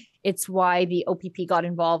convoy. It's why the OPP got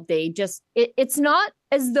involved. It's not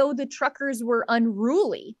as though the truckers were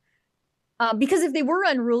unruly, because if they were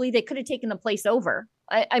unruly, they could have taken the place over.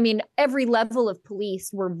 I mean, every level of police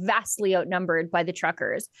were vastly outnumbered by the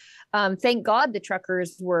truckers. Thank God the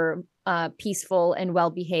truckers were peaceful and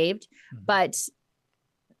well-behaved. Mm-hmm. But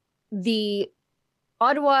the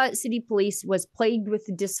Ottawa City Police was plagued with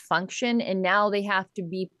dysfunction, and now they have to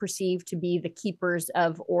be perceived to be the keepers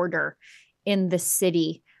of order in the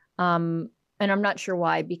city. And I'm not sure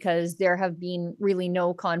why, because there have been really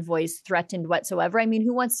no convoys threatened whatsoever. I mean,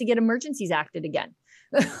 who wants to get emergencies acted again?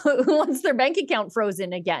 Who wants their bank account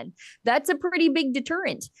frozen again? That's a pretty big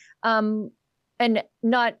deterrent. And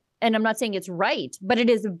I'm not saying it's right, but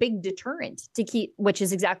it is a big deterrent to keep, which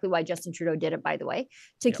is exactly why Justin Trudeau did it, by the way,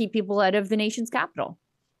 to keep people out of the nation's capital.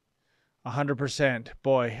 100%,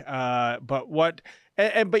 boy. But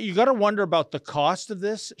you got to wonder about the cost of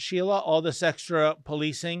this, Sheila, all this extra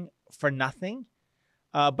policing for nothing.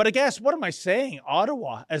 But I guess, what am I saying?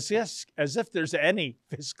 Ottawa, as if there's any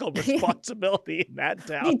fiscal responsibility in that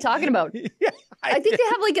town. What are you talking about? I think they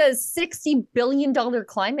have like a $60 billion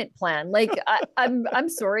climate plan. Like, I'm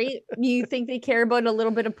sorry. You think they care about a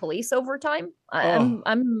little bit of police overtime?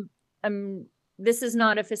 This is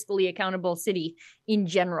not a fiscally accountable city in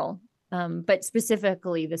general, but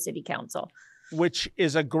specifically the city council. Which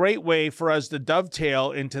is a great way for us to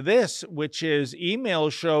dovetail into this, which is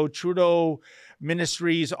emails show Trudeau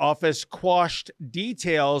Ministry's office quashed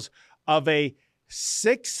details of a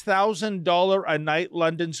 $6,000 a night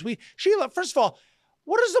London suite. Sheila, first of all,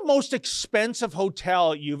 what is the most expensive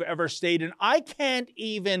hotel you've ever stayed in? I can't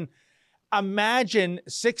even imagine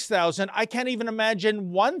 $6,000. I can't even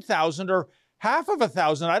imagine $1,000 or half of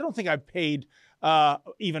 $1,000. I don't think I've paid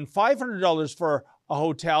even $500 for a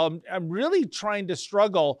hotel. I'm really trying to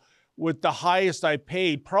struggle with the highest I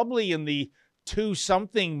paid, probably in the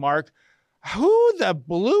 2-something mark. Who the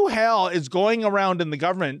blue hell is going around in the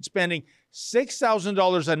government spending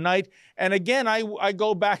 $6,000 a night? And again, I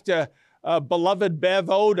go back to beloved Bev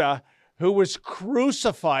Oda, who was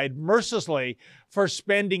crucified mercilessly for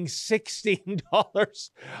spending $16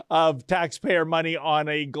 of taxpayer money on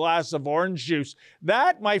a glass of orange juice.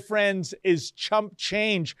 That, my friends, is chump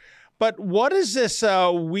change. But what is this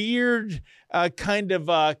weird kind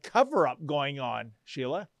of cover-up going on,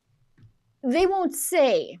 Sheila? They won't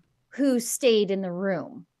say who stayed in the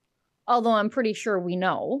room, although I'm pretty sure we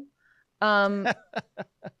know. But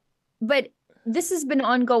this has been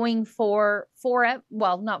ongoing for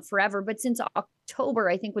not forever, but since October,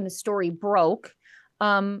 I think, when the story broke,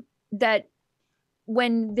 that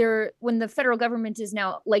when the federal government is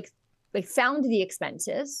now they found the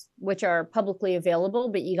expenses, which are publicly available,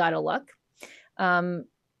 but you got to look.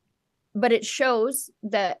 But it shows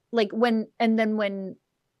that when,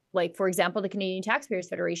 for example, the Canadian Taxpayers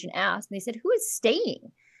Federation asked, and they said, who is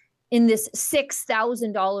staying in this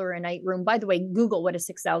 $6,000 a night room? By the way, Google what a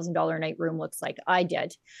 $6,000 a night room looks like. I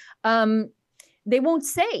did. They won't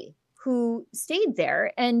say who stayed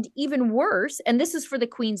there. And even worse, and this is for the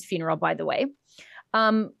Queen's funeral, by the way.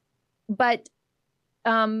 But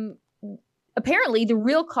apparently the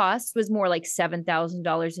real cost was more like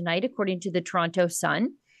 $7,000 a night, according to the Toronto Sun.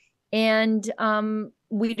 And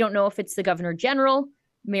we don't know if it's the Governor General,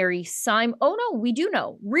 Mary Simon. Oh, no, we do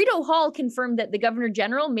know. Rideau Hall confirmed that the Governor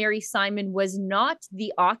General, Mary Simon, was not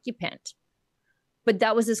the occupant. But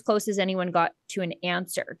that was as close as anyone got to an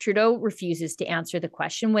answer. Trudeau refuses to answer the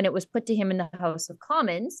question when it was put to him in the House of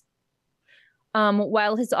Commons,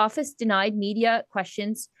 while his office denied media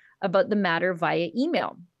questions about the matter via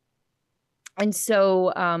email. And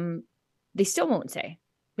so they still won't say.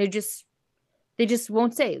 They just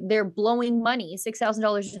won't say. They're blowing money,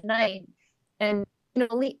 $6,000 a night. And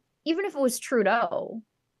even if it was Trudeau,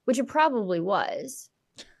 which it probably was,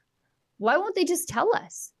 why won't they just tell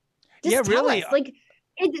us? Just tell us.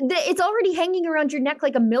 It's already hanging around your neck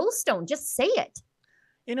like a millstone. Just say it.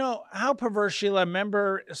 You know, how perverse, Sheila.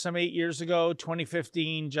 Remember some 8 years ago,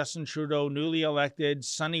 2015, Justin Trudeau, newly elected,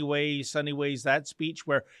 Sunny Ways, that speech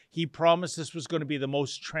where he promised this was going to be the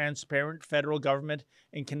most transparent federal government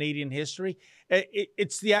in Canadian history.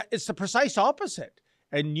 It's the precise opposite.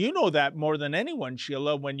 And you know that more than anyone,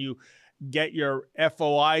 Sheila, when you get your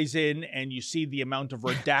FOIs in and you see the amount of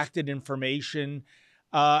redacted information.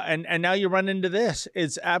 And now you run into this.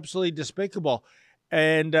 It's absolutely despicable.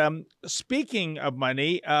 And speaking of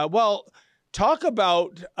money, talk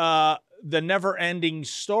about the never-ending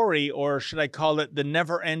story, or should I call it the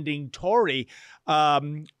never-ending Tory?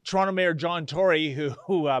 Toronto Mayor John Tory,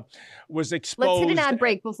 who was exposed. Let's hit an ad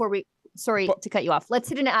break before we. Sorry to cut you off. Let's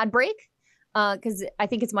hit an ad break because I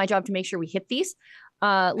think it's my job to make sure we hit these.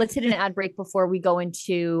 Let's hit an ad break before we go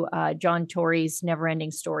into John Tory's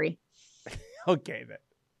never-ending story. Okay, then.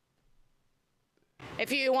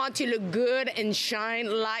 If you want to look good and shine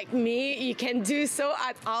like me, you can do so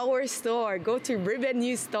at our store. Go to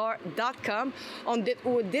ribbonnewstore.com. On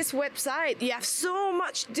this website, you have so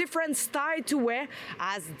much different style to wear,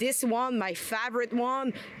 as this one, my favorite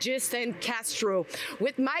one, Justin Castro.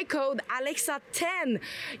 With my code Alexa10,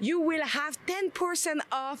 you will have 10%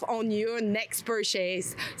 off on your next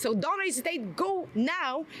purchase. So don't hesitate, go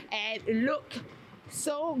now and look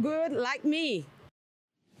so good like me.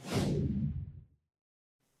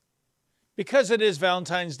 Because it is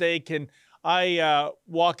Valentine's Day, can I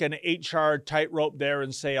walk an HR tightrope there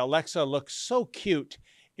and say, Alexa looks so cute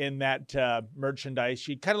in that merchandise.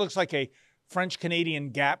 She kind of looks like a French-Canadian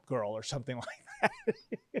Gap girl or something like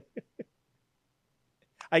that.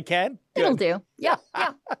 I can? It'll do. Yeah.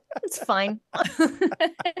 It's fine.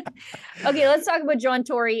 Okay, let's talk about John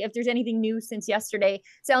Tory. If there's anything new since yesterday,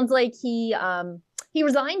 sounds like he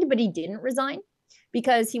resigned, but he didn't resign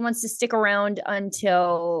because he wants to stick around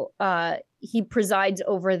until he presides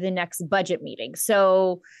over the next budget meeting.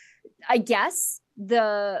 So I guess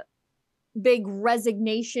the big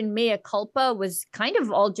resignation mea culpa was kind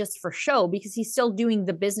of all just for show, because he's still doing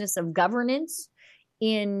the business of governance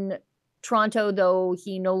in Toronto, though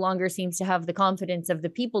he no longer seems to have the confidence of the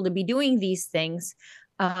people to be doing these things.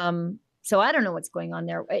 So I don't know what's going on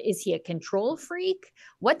there. Is he a control freak?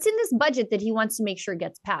 What's in this budget that he wants to make sure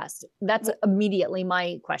gets passed? That's immediately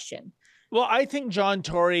my question. Well, I think John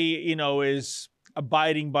Tory, is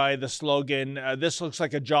abiding by the slogan, this looks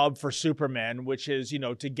like a job for Superman, which is,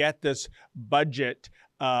 to get this budget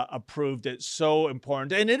approved. It's so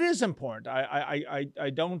important. And it is important.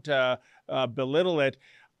 I don't belittle it.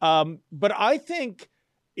 But I think,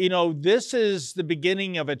 this is the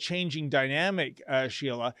beginning of a changing dynamic,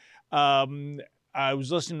 Sheila. I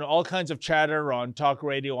was listening to all kinds of chatter on talk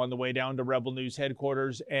radio on the way down to Rebel News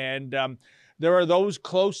headquarters. And there are those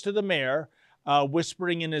close to the mayor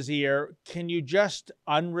whispering in his ear, can you just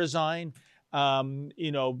unresign?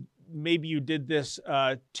 Maybe you did this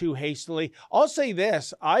too hastily. I'll say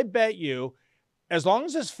this. I bet you, as long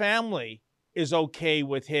as his family is okay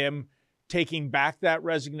with him taking back that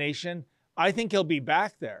resignation, I think he'll be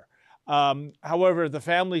back there. However, if the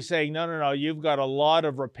family's saying, no, you've got a lot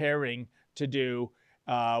of repairing to do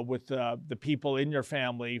with the people in your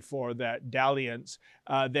family for that dalliance,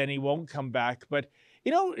 then he won't come back. But,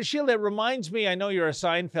 Sheila, it reminds me, I know you're a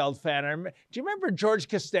Seinfeld fan. Do you remember George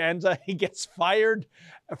Costanza? He gets fired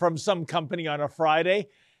from some company on a Friday,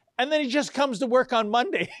 and then he just comes to work on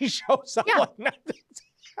Monday. He shows up like nothing's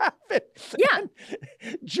happened. Yeah.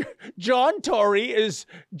 John Tory is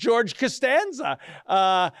George Costanza.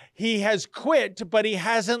 He has quit, but he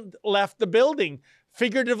hasn't left the building,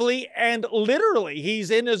 figuratively and literally. He's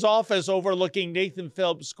in his office overlooking Nathan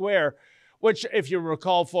Phillips Square, which, if you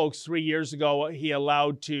recall, folks, 3 years ago, he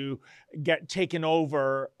allowed to get taken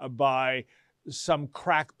over by some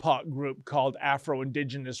crackpot group called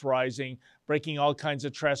Afro-Indigenous Rising, breaking all kinds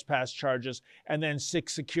of trespass charges, and then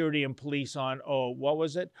 6 security and police on,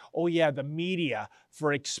 the media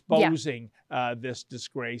for exposing this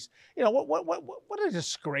disgrace. What a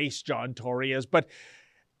disgrace John Tory is. But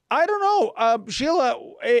I don't know, Sheila,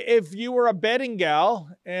 if you were a betting gal,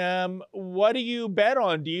 what do you bet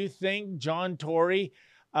on? Do you think John Tory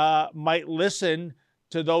might listen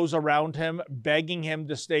to those around him, begging him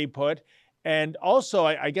to stay put? And also,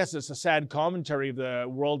 I guess it's a sad commentary of the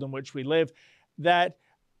world in which we live, that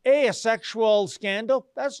a sexual scandal,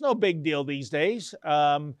 that's no big deal these days.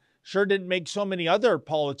 Sure didn't make so many other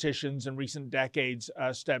politicians in recent decades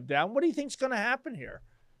step down. What do you think's going to happen here?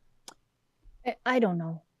 I don't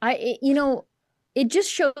know. It just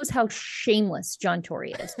shows how shameless John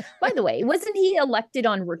Tory is. By the way, wasn't he elected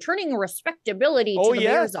on returning respectability to the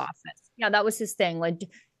mayor's office? Yeah, that was his thing. Like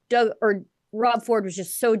Rob Ford was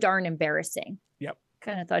just so darn embarrassing. Yep.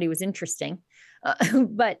 Kind of thought he was interesting.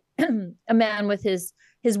 But a man with his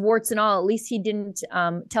warts and all, at least he didn't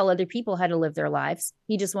tell other people how to live their lives.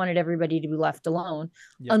 He just wanted everybody to be left alone,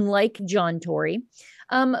 unlike John Tory.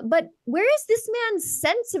 But where is this man's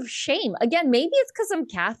sense of shame? Again, maybe it's because I'm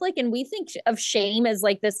Catholic and we think of shame as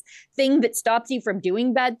like this thing that stops you from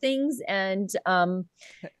doing bad things. And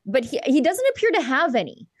but he doesn't appear to have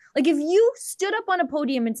any. Like if you stood up on a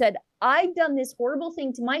podium and said, I've done this horrible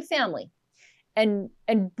thing to my family and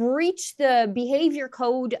breached the behavior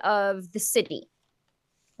code of the city,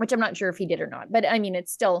 which I'm not sure if he did or not, but I mean,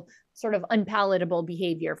 it's still sort of unpalatable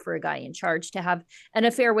behavior for a guy in charge to have an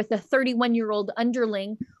affair with a 31-year-old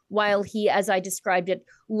underling while he, as I described it,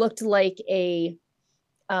 looked like a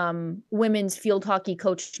women's field hockey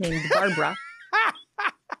coach named Barbara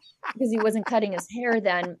because he wasn't cutting his hair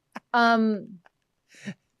then.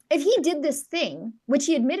 If he did this thing, which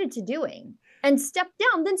he admitted to doing, and step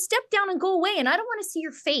down, then step down and go away. And I don't want to see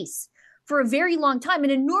your face for a very long time.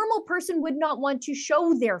 And a normal person would not want to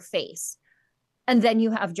show their face. And then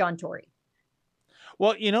you have John Tory.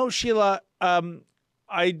 Well, Sheila,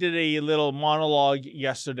 I did a little monologue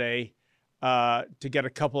yesterday to get a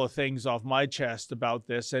couple of things off my chest about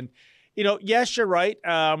this. And, yes, you're right.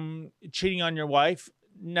 Cheating on your wife,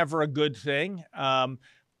 never a good thing.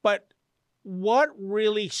 But what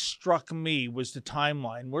really struck me was the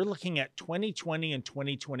timeline. We're looking at 2020 and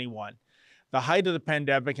 2021, the height of the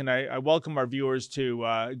pandemic. And I welcome our viewers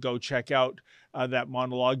to go check out that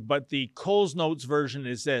monologue. But the Coles Notes version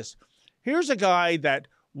is this. Here's a guy that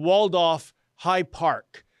walled off High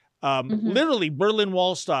Park, literally Berlin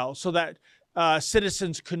Wall style, so that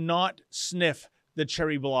citizens could not sniff the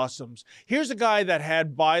cherry blossoms. Here's a guy that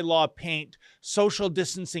had bylaw paint social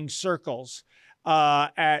distancing circles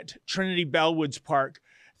at Trinity Bellwoods Park,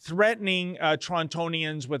 threatening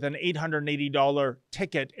Torontonians with an $880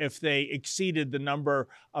 ticket if they exceeded the number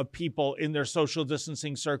of people in their social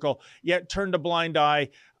distancing circle, yet turned a blind eye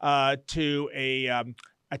to a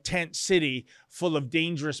tent city full of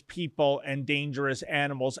dangerous people and dangerous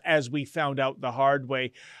animals, as we found out the hard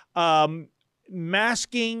way.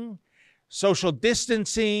 Masking, social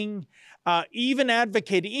distancing, even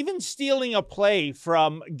advocating, even stealing a play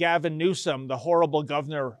from Gavin Newsom, the horrible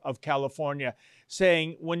governor of California,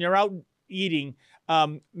 saying, when you're out eating,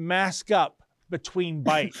 mask up between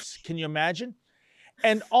bites. Can you imagine?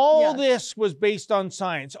 And all this was based on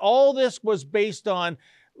science. All this was based on,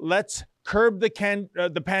 let's curb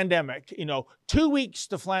the pandemic. 2 weeks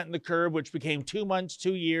to flatten the curve, which became 2 months,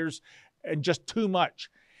 2 years, and just too much.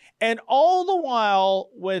 And all the while,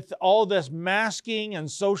 with all this masking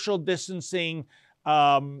and social distancing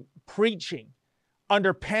preaching,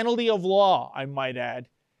 under penalty of law, I might add,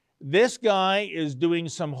 this guy is doing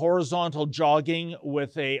some horizontal jogging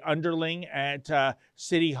with a underling at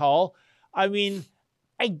City Hall. I mean,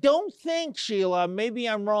 I don't think, Sheila, maybe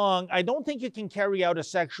I'm wrong, I don't think you can carry out a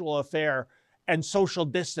sexual affair and social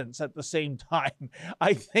distance at the same time.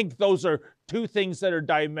 I think those are two things that are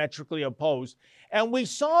diametrically opposed. And we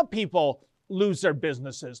saw people lose their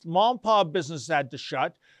businesses. Mom and pop businesses had to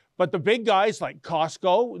shut, but the big guys like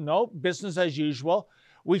Costco, no, business as usual.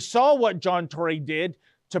 We saw what John Tory did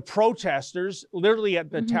to protesters, literally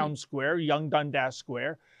at the town square, Young Dundas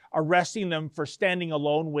Square, arresting them for standing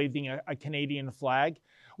alone, waving a Canadian flag.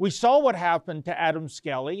 We saw what happened to Adam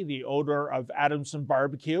Skelly, the owner of Adamson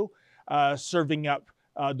Barbecue, serving up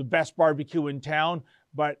the best barbecue in town.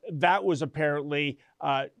 But that was apparently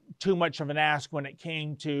too much of an ask when it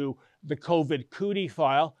came to the COVID cootie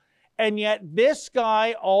file. And yet this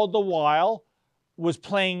guy, all the while, was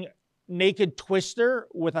playing naked twister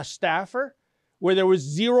with a staffer, where there was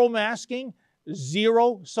zero masking,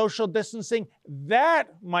 zero social distancing. That,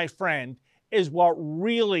 my friend, is what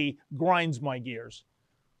really grinds my gears.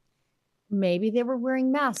 Maybe they were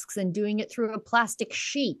wearing masks and doing it through a plastic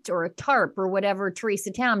sheet or a tarp or whatever Theresa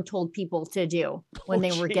Tam told people to do when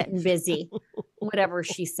they were getting busy. Whatever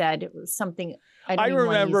she said. It was something I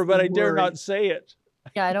remember, but I dare not say it.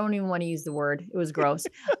 Yeah, I don't even want to use the word. It was gross.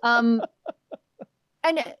 And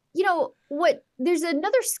what? There's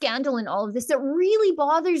another scandal in all of this that really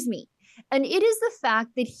bothers me. And it is the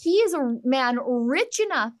fact that he is a man rich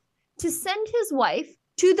enough to send his wife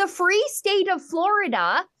to the free state of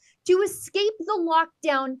Florida to escape the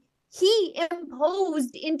lockdown he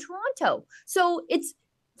imposed in Toronto. So it's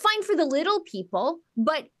fine for the little people,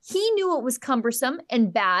 but he knew it was cumbersome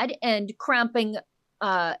and bad and cramping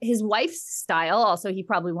his wife's style. Also, he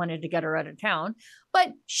probably wanted to get her out of town.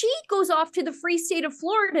 But she goes off to the free state of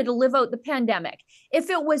Florida to live out the pandemic.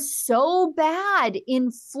 If it was so bad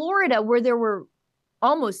in Florida, where there were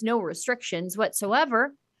almost no restrictions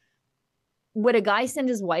whatsoever, would a guy send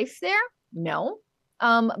his wife there? No.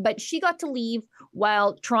 But she got to leave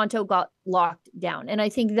while Toronto got locked down. And I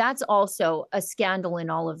think that's also a scandal in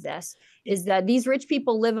all of this, is that these rich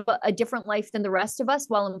people live a different life than the rest of us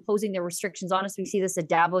while imposing their restrictions on us. We see this at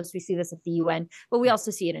Davos, we see this at the UN, but we also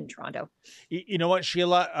see it in Toronto. You know what,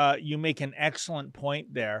 Sheila? You make an excellent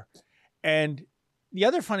point there. And the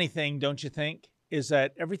other funny thing, don't you think, is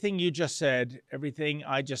that everything you just said, everything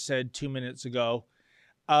I just said 2 minutes ago,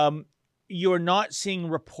 you're not seeing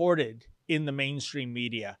reported in the mainstream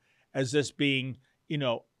media as this being,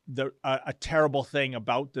 a terrible thing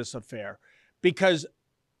about this affair. Because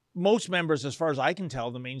most members, as far as I can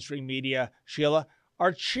tell, the mainstream media, Sheila,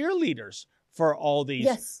 are cheerleaders for all these.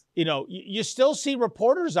 Yes. You still see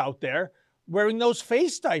reporters out there wearing those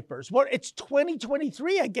face diapers. It's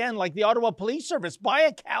 2023 again, like the Ottawa Police Service. Buy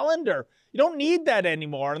a calendar. You don't need that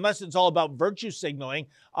anymore unless it's all about virtue signaling,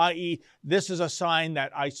 i.e., this is a sign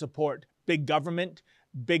that I support big government,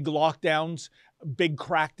 big lockdowns, big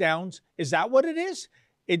crackdowns? Is that what it is?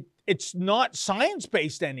 It's not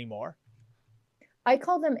science-based anymore. I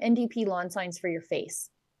call them NDP lawn signs for your face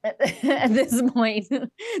at this point.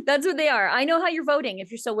 That's what they are. I know how you're voting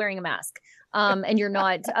if you're still wearing a mask and you're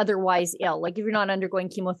not otherwise ill. Like if you're not undergoing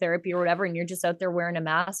chemotherapy or whatever, and you're just out there wearing a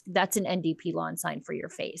mask, that's an NDP lawn sign for your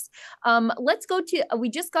face. Let's go to, we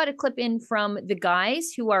just got a clip in from the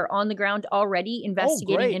guys who are on the ground already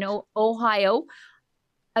investigating in Ohio.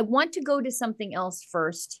 I want to go to something else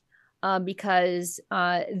first because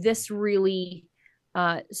this really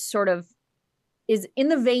sort of is in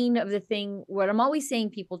the vein of the thing, what I'm always saying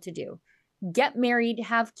people to do: get married,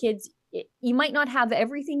 have kids. You might not have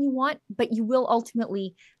everything you want, but you will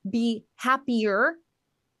ultimately be happier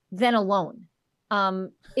than alone.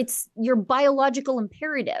 It's your biological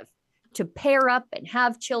imperative to pair up and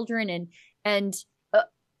have children. And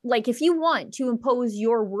like, if you want to impose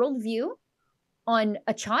your worldview on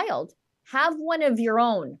a child, have one of your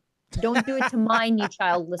own. Don't do it to mine, you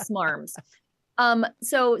childless marms.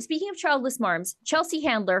 So speaking of childless marms, Chelsea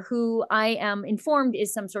Handler, who I am informed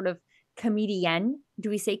is some sort of comedian. Do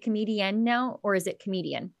we say comedian now, or is it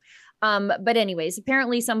comedian? But anyways,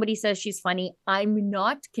 apparently somebody says she's funny. I'm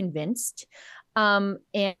not convinced. And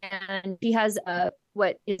she has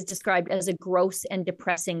what is described as a gross and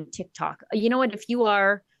depressing TikTok. You know what? If you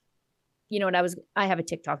are, you know what, I have a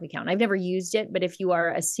TikTok account. I've never used it, but if you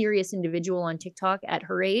are a serious individual on TikTok at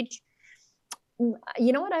her age,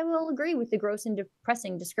 you know what? I will agree with the gross and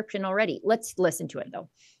depressing description already. Let's listen to it, though.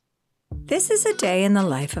 This is a day in the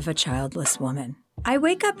life of a childless woman. I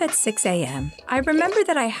wake up at 6 a.m. I remember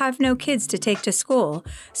that I have no kids to take to school,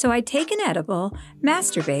 so I take an edible,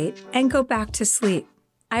 masturbate, and go back to sleep.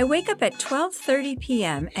 I wake up at 12:30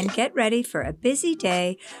 p.m. and get ready for a busy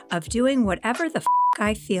day of doing whatever the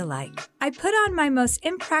I feel like. I put on my most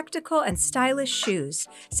impractical and stylish shoes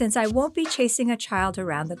since I won't be chasing a child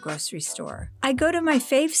around the grocery store. I go to my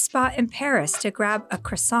fave spot in Paris to grab a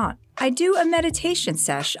croissant. I do a meditation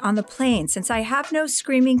sesh on the plane since I have no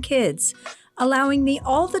screaming kids, allowing me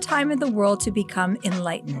all the time in the world to become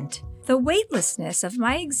enlightened. The weightlessness of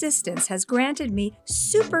my existence has granted me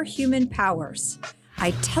superhuman powers.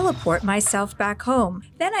 I teleport myself back home.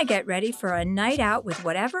 Then I get ready for a night out with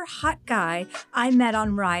whatever hot guy I met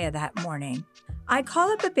on Raya that morning. I call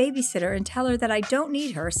up a babysitter and tell her that I don't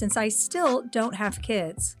need her since I still don't have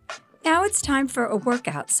kids. Now it's time for a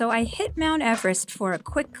workout, so I hit Mount Everest for a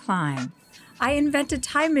quick climb. I invent a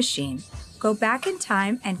time machine, go back in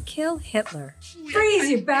time, and kill Hitler. Freeze,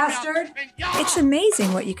 you bastard! It's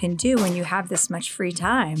amazing what you can do when you have this much free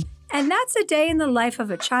time. And that's a day in the life of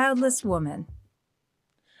a childless woman.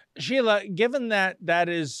 Sheila, given that that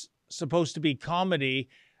is supposed to be comedy,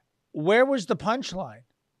 where was the punchline?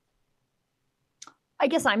 I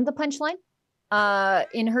guess I'm the punchline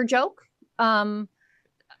in her joke.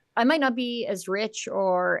 I might not be as rich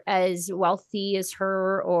or as wealthy as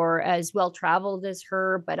her or as well-traveled as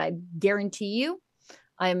her, but I guarantee you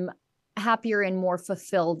I'm happier and more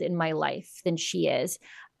fulfilled in my life than she is.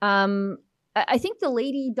 I think the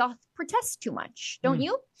lady doth protest too much, don't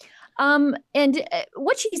you? And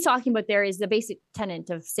what she's talking about there is the basic tenet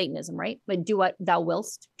of Satanism, right? But do what thou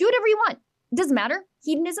willst. Do whatever you want. It doesn't matter.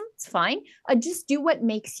 Hedonism, it's fine. Just do what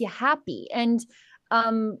makes you happy. And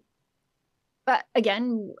but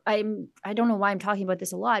again, I don't know why I'm talking about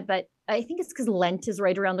this a lot, but I think it's because Lent is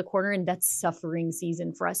right around the corner and that's suffering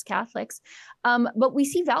season for us Catholics. But we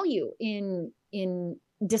see value in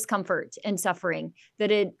discomfort and suffering,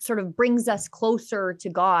 that it sort of brings us closer to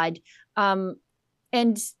God.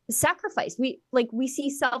 And sacrifice. We see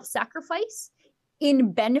self-sacrifice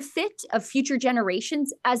in benefit of future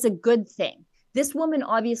generations as a good thing. This woman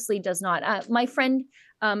obviously does not. My friend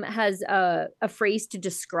has a phrase to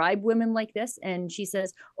describe women like this. And she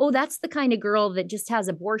says, oh, that's the kind of girl that just has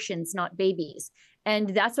abortions, not babies.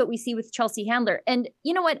 And that's what we see with Chelsea Handler. And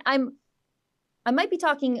you know what? I might be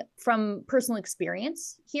talking from personal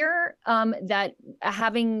experience here, that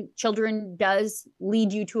having children does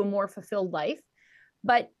lead you to a more fulfilled life.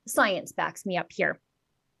 But science backs me up here.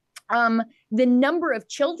 The number of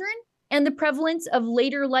children and the prevalence of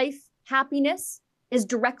later life happiness is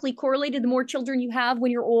directly correlated. The more children you have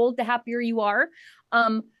when you're old, the happier you are.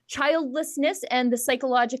 Childlessness and the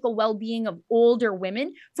psychological well-being of older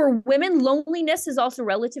women. For women, loneliness is also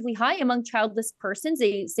relatively high among childless persons.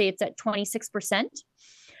 They say it's at 26%.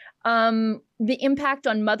 The impact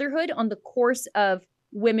on motherhood on the course of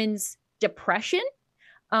women's depression,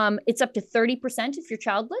 it's up to 30% if you're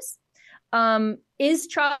childless. Is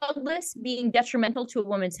childless being detrimental to a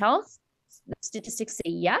woman's health? The statistics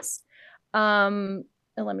say yes.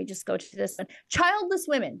 Let me just go to this one. Childless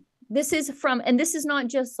women, This is from, and this is not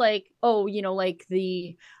just like, oh, like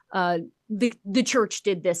the church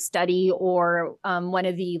did this study, or one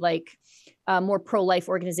of the more pro-life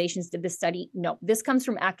organizations did this study. No, this comes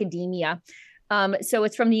from academia. So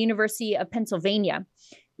it's from the University of Pennsylvania,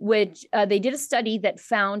 which they did a study that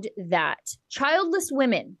found that childless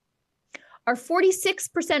women are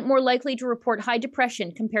 46% more likely to report high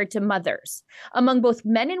depression compared to mothers. Among both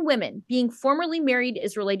men and women, being formerly married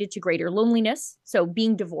is related to greater loneliness, so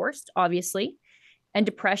being divorced, obviously, and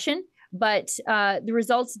depression. But the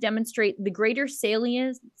results demonstrate the greater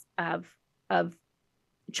salience of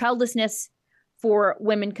childlessness for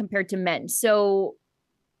women compared to men. So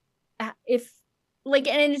it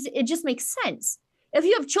just makes sense. If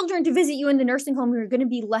you have children to visit you in the nursing home, you're going to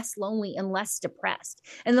be less lonely and less depressed.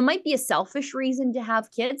 And there might be a selfish reason to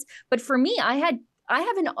have kids. But for me, I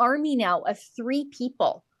have an army now of 3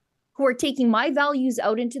 people who are taking my values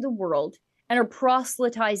out into the world and are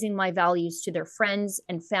proselytizing my values to their friends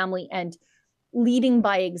and family and leading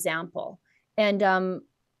by example. And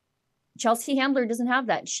Chelsea Handler doesn't have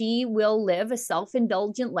that. She will live a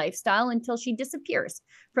self-indulgent lifestyle until she disappears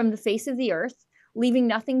from the face of the earth, leaving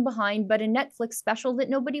nothing behind but a Netflix special that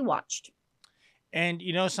nobody watched. And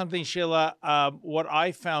you know something, Sheila, what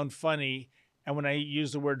I found funny, and when I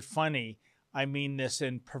use the word funny, I mean this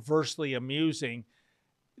in perversely amusing.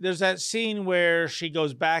 There's that scene where she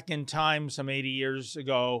goes back in time some 80 years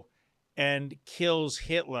ago and kills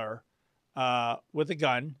Hitler with a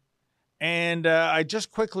gun. And I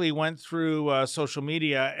just quickly went through social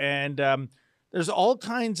media, and there's all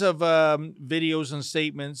kinds of videos and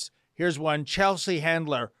statements. Here's one. Chelsea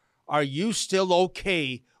Handler, are you still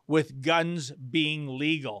okay with guns being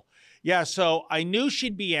legal? Yeah, so I knew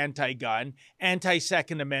she'd be anti-gun,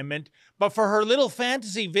 anti-Second Amendment, but for her little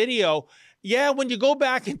fantasy video, yeah, when you go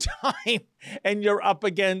back in time and you're up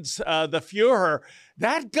against the Fuhrer,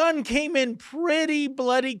 that gun came in pretty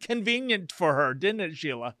bloody convenient for her, didn't it,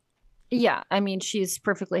 Sheila? Yeah, I mean, she's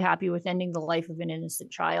perfectly happy with ending the life of an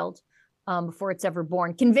innocent child before it's ever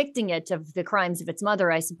born, convicting it of the crimes of its mother,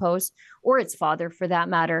 I suppose, or its father for that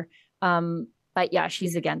matter. But yeah,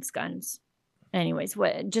 she's against guns. Anyways,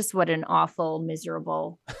 what an awful,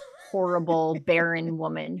 miserable, horrible, barren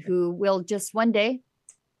woman who will just one day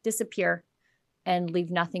disappear and leave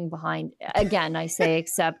nothing behind. Again, I say,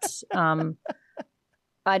 except,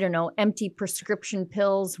 I don't know, empty prescription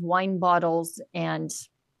pills, wine bottles, and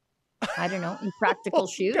I don't know, impractical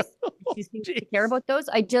shoes. She seems to care about those.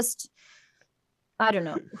 I don't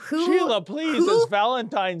know. Sheila, please, it's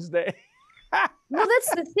Valentine's Day. Well,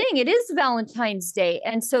 that's the thing. It is Valentine's Day.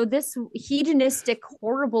 And so this hedonistic,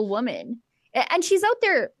 horrible woman, and she's out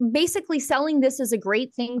there basically selling this as a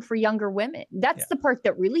great thing for younger women. That's the part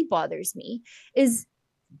that really bothers me is,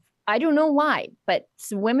 I don't know why, but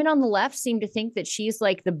women on the left seem to think that she's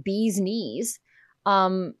like the bee's knees.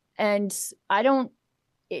 And I don't,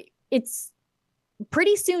 it's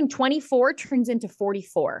pretty soon 24 turns into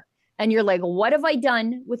 44. And you're like, what have I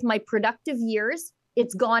done with my productive years?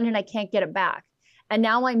 It's gone and I can't get it back. And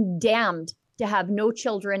now I'm damned to have no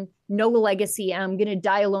children, no legacy, and I'm going to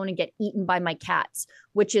die alone and get eaten by my cats,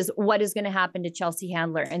 which is what is going to happen to Chelsea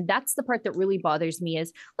Handler. And that's the part that really bothers me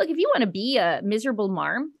is, look, if you want to be a miserable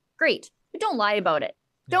marm, great, but don't lie about it.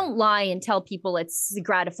 Don't lie and tell people it's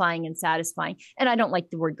gratifying and satisfying. And I don't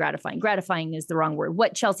like the word gratifying. Gratifying is the wrong word.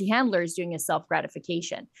 What Chelsea Handler is doing is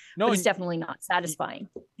self-gratification. No, but it's definitely not satisfying.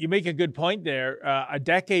 You make a good point there. A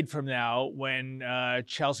decade from now, when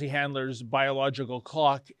Chelsea Handler's biological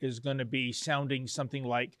clock is going to be sounding something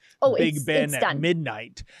like Big Ben at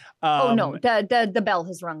midnight. Oh, no. The bell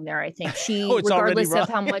has rung there, I think. She, regardless of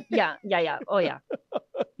how much. Yeah. Oh, yeah.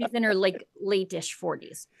 She's in her late-ish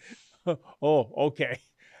 40s. Oh, okay.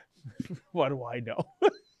 What do I know?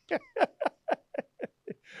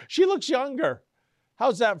 She looks younger.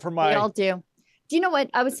 How's that for my... We all do. Do you know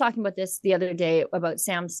what? I was talking about this the other day about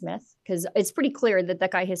Sam Smith, because it's pretty clear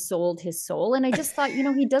that guy has sold his soul. And I just thought,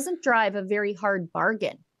 he doesn't drive a very hard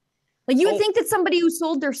bargain. Like you would think that somebody who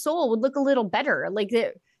sold their soul would look a little better, like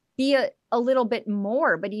be a little bit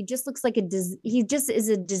more, but he just looks like he just is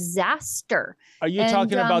a disaster. Are you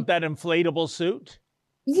talking about that inflatable suit?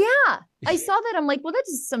 Yeah, I saw that. I'm like, well, that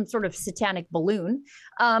is some sort of satanic balloon.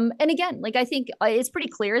 And again, I think it's pretty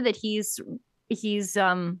clear that he's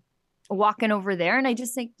walking over there. And I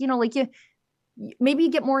just think, maybe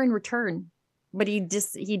you get more in return, but he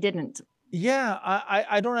didn't. Yeah,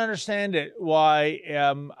 I don't understand it. Why?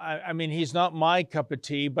 I mean, he's not my cup of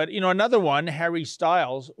tea, but another one, Harry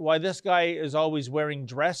Styles, why this guy is always wearing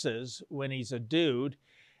dresses when he's a dude.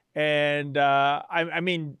 And I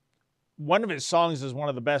mean, one of his songs is one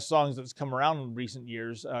of the best songs that's come around in recent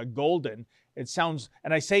years, Golden. It sounds,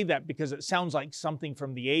 and I say that because it sounds like something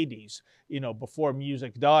from the 80s, before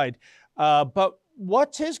music died. But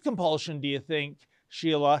what's his compulsion, do you think,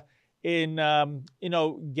 Sheila, in,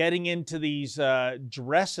 getting into these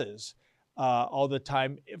dresses all the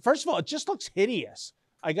time? First of all, it just looks hideous.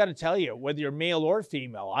 I got to tell you, whether you're male or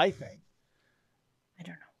female, I think. I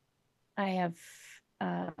don't know.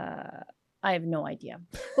 I have no idea.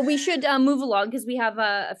 But we should move along because we have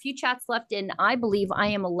a few chats left, and I believe I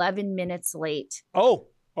am 11 minutes late.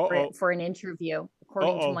 For an interview,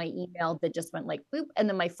 according to my email that just went like boop, and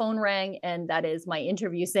then my phone rang, and that is my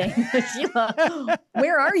interview saying, Sheila,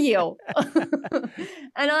 where are you?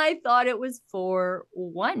 And I thought it was for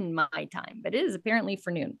 1 my time, but it is apparently for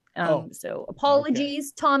noon. So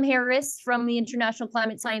apologies, Tom Harris from the International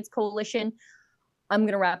Climate Science Coalition. I'm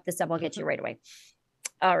going to wrap this up. I'll get you right away.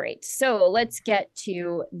 All right. So let's get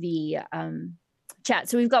to the chat.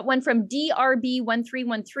 So we've got one from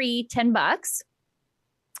DRB1313, $10.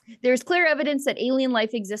 There's clear evidence that alien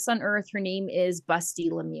life exists on Earth. Her name is Busty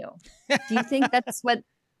Lemieux. Do you think that's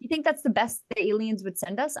the best the aliens would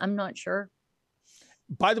send us? I'm not sure.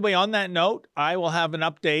 By the way, on that note, I will have an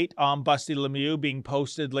update on Busty Lemieux being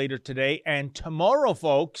posted later today and tomorrow,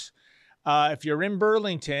 folks. If you're in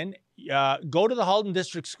Burlington, go to the Halton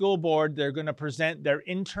District School Board. They're going to present their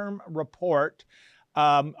interim report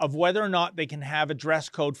of whether or not they can have a dress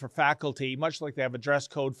code for faculty, much like they have a dress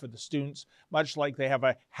code for the students, much like they have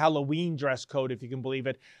a Halloween dress code, if you can believe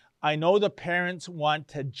it. I know the parents want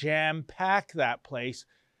to jam-pack that place.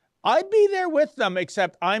 I'd be there with them,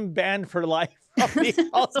 except I'm banned for life from the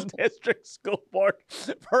Halton District School Board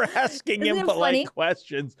for asking impolite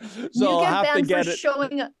questions. So I'll have to get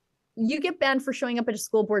it. You get banned for showing up at a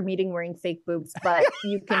school board meeting wearing fake boobs, but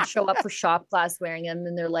you can show up for shop class wearing them,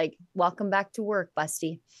 and they're like, welcome back to work,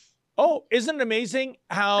 Busty. Oh, isn't it amazing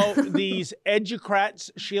how these educrats,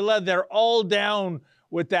 Sheila, they're all down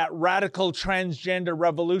with that radical transgender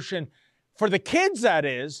revolution for the kids, that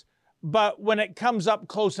is. But when it comes up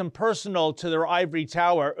close and personal to their ivory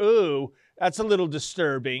tower, ooh, that's a little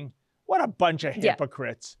disturbing. What a bunch of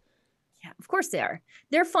hypocrites. Yeah, of course they are.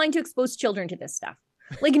 They're fine to expose children to this stuff.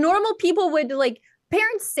 Like normal people would,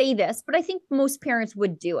 parents say this, but I think most parents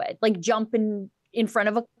would do it. Like jump in front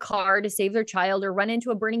of a car to save their child or run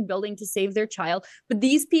into a burning building to save their child. But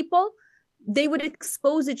these people, they would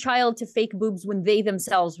expose a child to fake boobs when they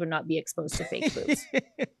themselves would not be exposed to fake boobs.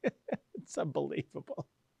 It's unbelievable.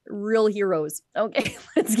 Real heroes. Okay,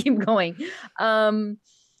 let's keep going.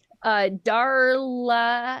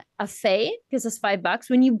 Darla Afay gives us $5.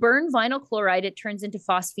 When you burn vinyl chloride, it turns into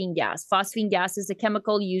phosphine gas. Phosphine gas is a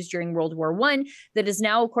chemical used during World War I that is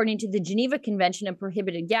now, according to the Geneva Convention, a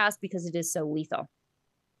prohibited gas because it is so lethal.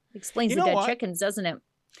 Explains the dead chickens, doesn't it?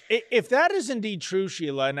 If that is indeed true,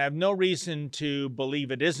 Sheila, and I have no reason to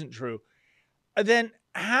believe it isn't true, then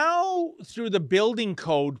how, through the building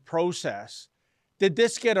code process, did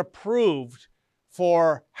this get approved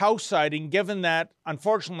for house siding, given that,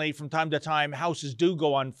 unfortunately, from time to time, houses do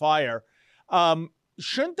go on fire?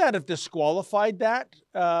 Shouldn't that have disqualified that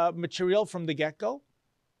material from the get-go?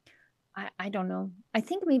 I don't know. I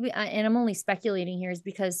think maybe, and I'm only speculating here, is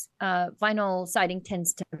because vinyl siding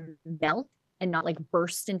tends to melt and not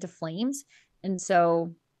burst into flames. And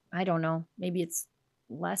so, I don't know, maybe it's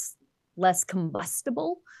less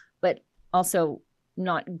combustible, but also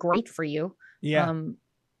not great for you. Yeah.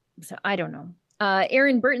 So I don't know.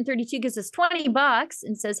 Aaron Burton 32 gives us $20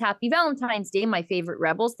 and says, Happy Valentine's Day, my favorite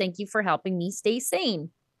rebels. Thank you for helping me stay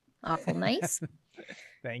sane. Awful nice.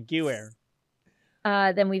 Thank you, Aaron.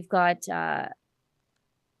 Then we've got,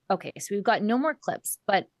 okay, so we've got no more clips,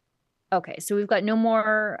 but okay, so we've got no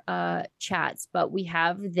more chats, but we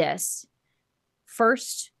have this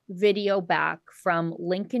first video back from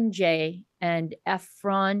Lincoln J and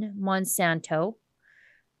Efron Monsanto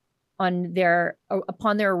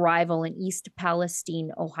upon their arrival in East Palestine,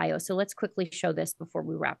 Ohio. So let's quickly show this before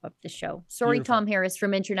we wrap up the show. Sorry, beautiful. Tom Harris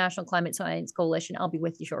from International Climate Science Coalition. I'll be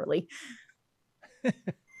with you shortly.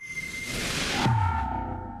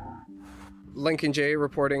 Lincoln J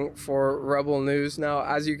reporting for Rebel News. Now,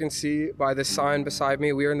 as you can see by the sign beside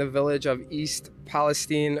me, we are in the village of East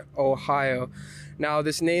Palestine, Ohio. Now,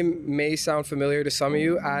 this name may sound familiar to some of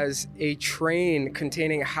you, as a train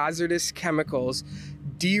containing hazardous chemicals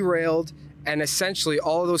derailed, and essentially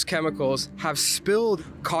all of those chemicals have spilled,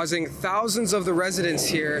 causing thousands of the residents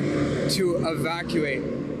here to evacuate.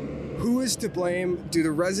 Who is to blame? Do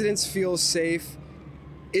the residents feel safe?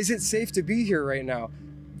 Is it safe to be here right now?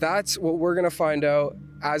 That's what we're gonna find out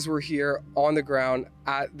as we're here on the ground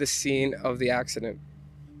at the scene of the accident.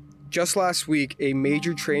 Just last week, a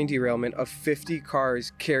major train derailment of 50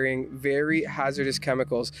 cars carrying very hazardous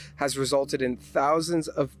chemicals has resulted in thousands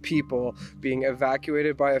of people being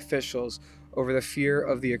evacuated by officials over the fear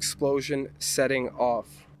of the explosion setting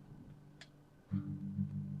off.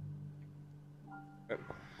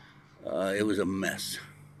 It was a mess.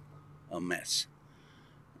 I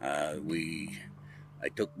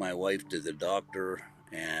took my wife to the doctor,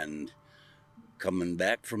 and coming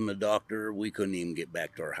back from the doctor, we couldn't even get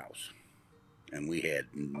back to our house. And we had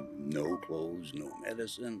no clothes, no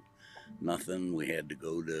medicine, nothing. We had to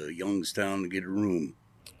go to Youngstown to get a room.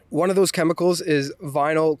 One of those chemicals is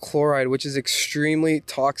vinyl chloride, which is extremely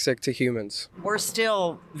toxic to humans. We're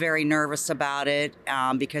still very nervous about it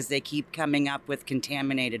because they keep coming up with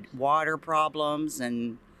contaminated water problems,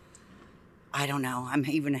 and I don't know, I'm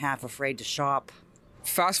even half afraid to shop.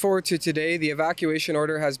 Fast forward to today, the evacuation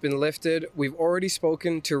order has been lifted. We've already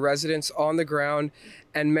spoken to residents on the ground,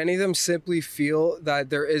 and many of them simply feel that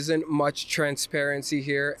there isn't much transparency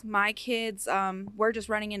here. My kids, we're just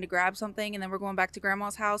running in to grab something, and then we're going back to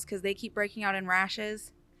grandma's house because they keep breaking out in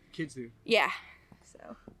rashes. Kids do? Yeah.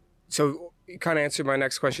 So you kind of answered my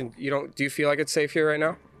next question. Do you feel like it's safe here right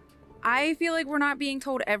now? I feel like we're not being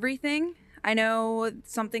told everything. I know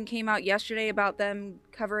something came out yesterday about them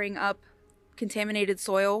covering up contaminated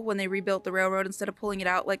soil when they rebuilt the railroad instead of pulling it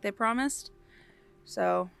out like they promised.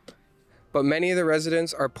 But many of the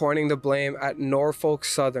residents are pointing the blame at Norfolk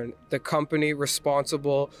Southern, the company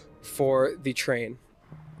responsible for the train.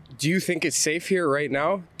 Do you think it's safe here right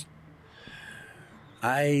now?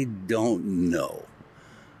 I don't know.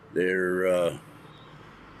 They're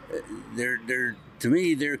to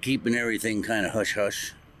me, they're keeping everything kind of hush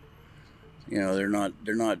hush. They're not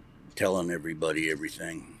telling everybody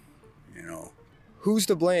everything. Who's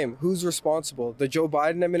to blame? Who's responsible? The Joe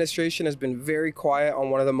Biden administration has been very quiet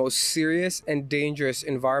on one of the most serious and dangerous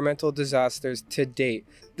environmental disasters to date.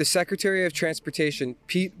 The Secretary of Transportation,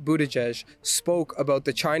 Pete Buttigieg, spoke about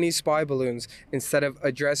the Chinese spy balloons instead of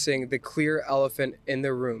addressing the clear elephant in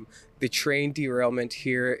the room, the train derailment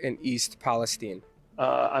here in East Palestine.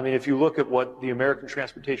 If you look at what the American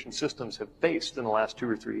transportation systems have faced in the last 2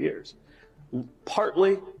 or 3 years,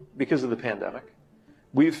 partly because of the pandemic,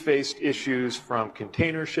 we've faced issues from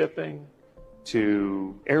container shipping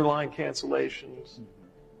to airline cancellations.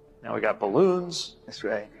 Now we got balloons. That's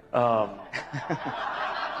right. My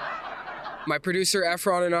producer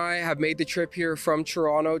Efron and I have made the trip here from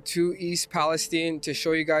Toronto to East Palestine to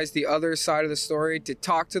show you guys the other side of the story, to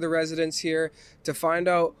talk to the residents here, to find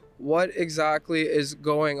out what exactly is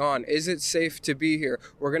going on. Is it safe to be here?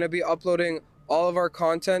 We're going to be uploading all of our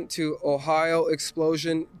content to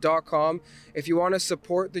ohioexplosion.com. If you want to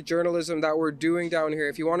support the journalism that we're doing down here,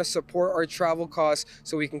 if you want to support our travel costs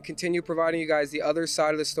so we can continue providing you guys the other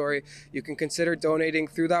side of the story, you can consider donating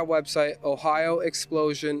through that website,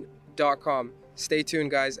 ohioexplosion.com. Stay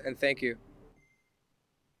tuned, guys, and thank you.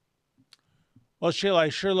 Well, Sheila, I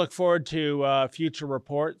sure look forward to future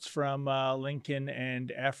reports from Lincoln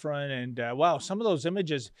and Efron. And wow, some of those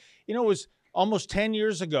images, it was almost 10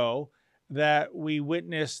 years ago that we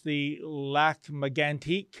witnessed the Lac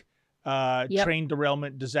Mégantic train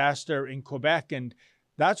derailment disaster in Quebec. And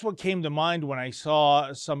that's what came to mind when I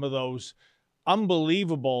saw some of those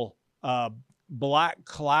unbelievable black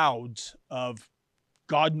clouds of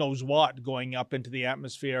God knows what going up into the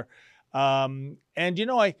atmosphere. My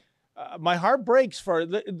heart breaks for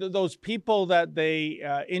those people that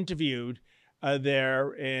they interviewed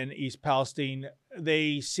there in East Palestine.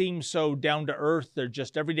 They seem so down to earth. They're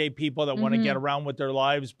just everyday people that want to get around with their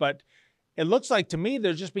lives. But it looks like to me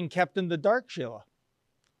they're just being kept in the dark, Sheila.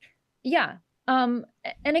 Yeah. And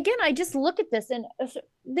again, I just look at this and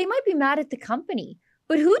they might be mad at the company,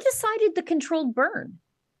 but who decided the controlled burn?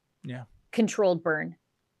 Yeah. Controlled burn.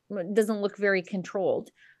 It doesn't look very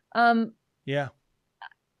controlled. Yeah.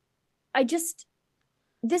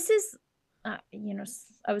 This is, I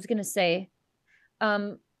was going to say,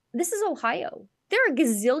 this is Ohio. There are a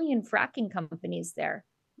gazillion fracking companies there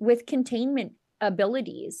with containment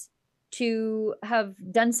abilities to have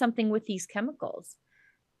done something with these chemicals.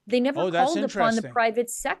 They never called upon the private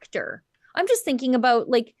sector. I'm just thinking about,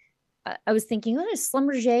 I was thinking, does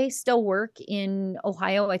Schlumberger still work in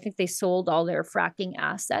Ohio? I think they sold all their fracking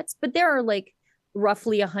assets, but there are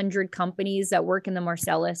roughly 100 companies that work in the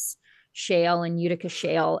Marcellus Shale and Utica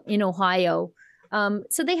Shale in Ohio.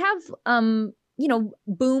 So they have,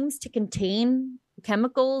 booms to contain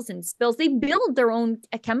chemicals and spills. They build their own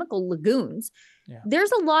chemical lagoons. Yeah.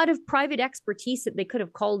 There's a lot of private expertise that they could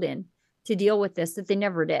have called in to deal with this that they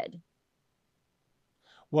never did.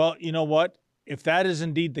 Well, you know what? if that is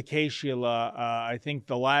indeed the case, Sheila, I think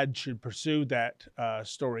the lad should pursue that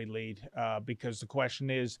story lead because the question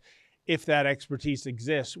is, if that expertise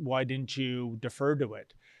exists, why didn't you defer to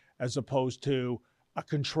it as opposed to a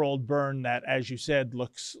controlled burn that, as you said,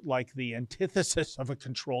 looks like the antithesis of a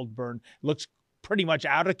controlled burn, looks pretty much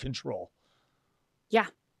out of control. Yeah.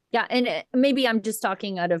 Yeah. And maybe I'm just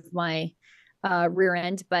talking out of my rear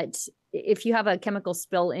end, but if you have a chemical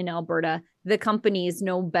spill in Alberta, the companies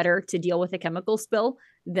know better to deal with a chemical spill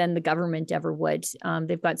than the government ever would.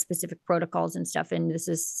 They've got specific protocols and stuff. And this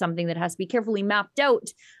is something that has to be carefully mapped out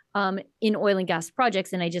in oil and gas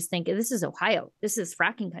projects. And I just think this is Ohio. This is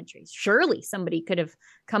fracking country. Surely somebody could have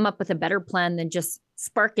come up with a better plan than just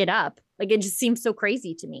spark it up. Like, it just seems so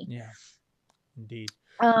crazy to me. Yeah, indeed.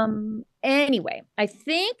 Anyway, I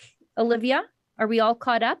think, Olivia, are we all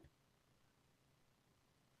caught up?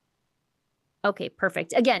 Okay,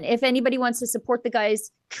 perfect. Again, if anybody wants to support the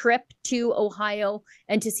guys' trip to Ohio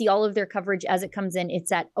and to see all of their coverage as it comes in,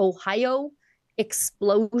 it's at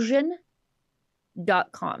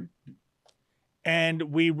ohioexplosion.com. And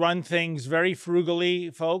we run things very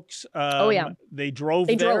frugally, folks. They drove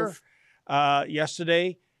there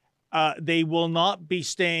yesterday. They will not be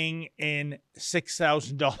staying in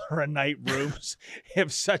 $6,000 a night rooms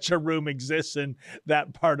if such a room exists in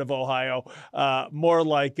that part of Ohio. More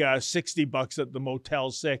like $60 at the Motel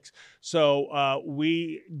 6. So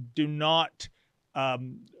we do not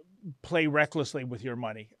play recklessly with your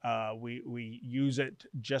money. We use it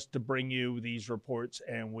just to bring you these reports,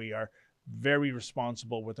 and we are very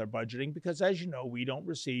responsible with our budgeting because, as you know, we don't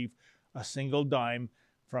receive a single dime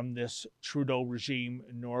from this Trudeau regime,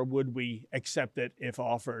 nor would we accept it if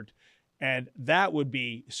offered. And that would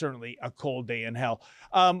be certainly a cold day in hell.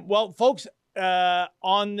 Well, folks,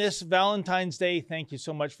 on this Valentine's Day, thank you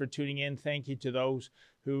so much for tuning in. Thank you to those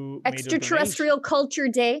who Extraterrestrial Culture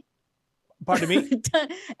Day. Pardon me?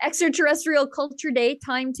 Extraterrestrial Culture Day.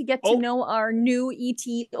 Time to get to know our new ET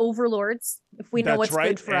overlords, if we know what's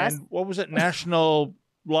good for us. And what was it? National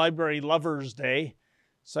Library Lovers Day.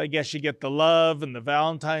 So I guess you get the love and the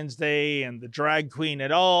Valentine's Day and the drag queen.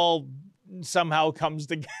 It all somehow comes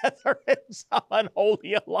together in some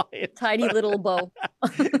unholy alliance. Tidy little bow.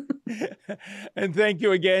 And thank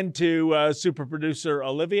you again to super producer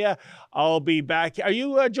Olivia. I'll be back. Are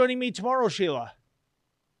you joining me tomorrow, Sheila?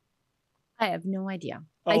 I have no idea.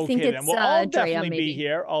 Okay, I think it's well, I'll Drea, definitely maybe. be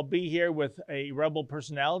here. I'll be here with a rebel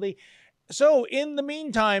personality. So in the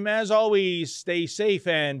meantime, as always, stay safe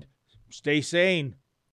and stay sane.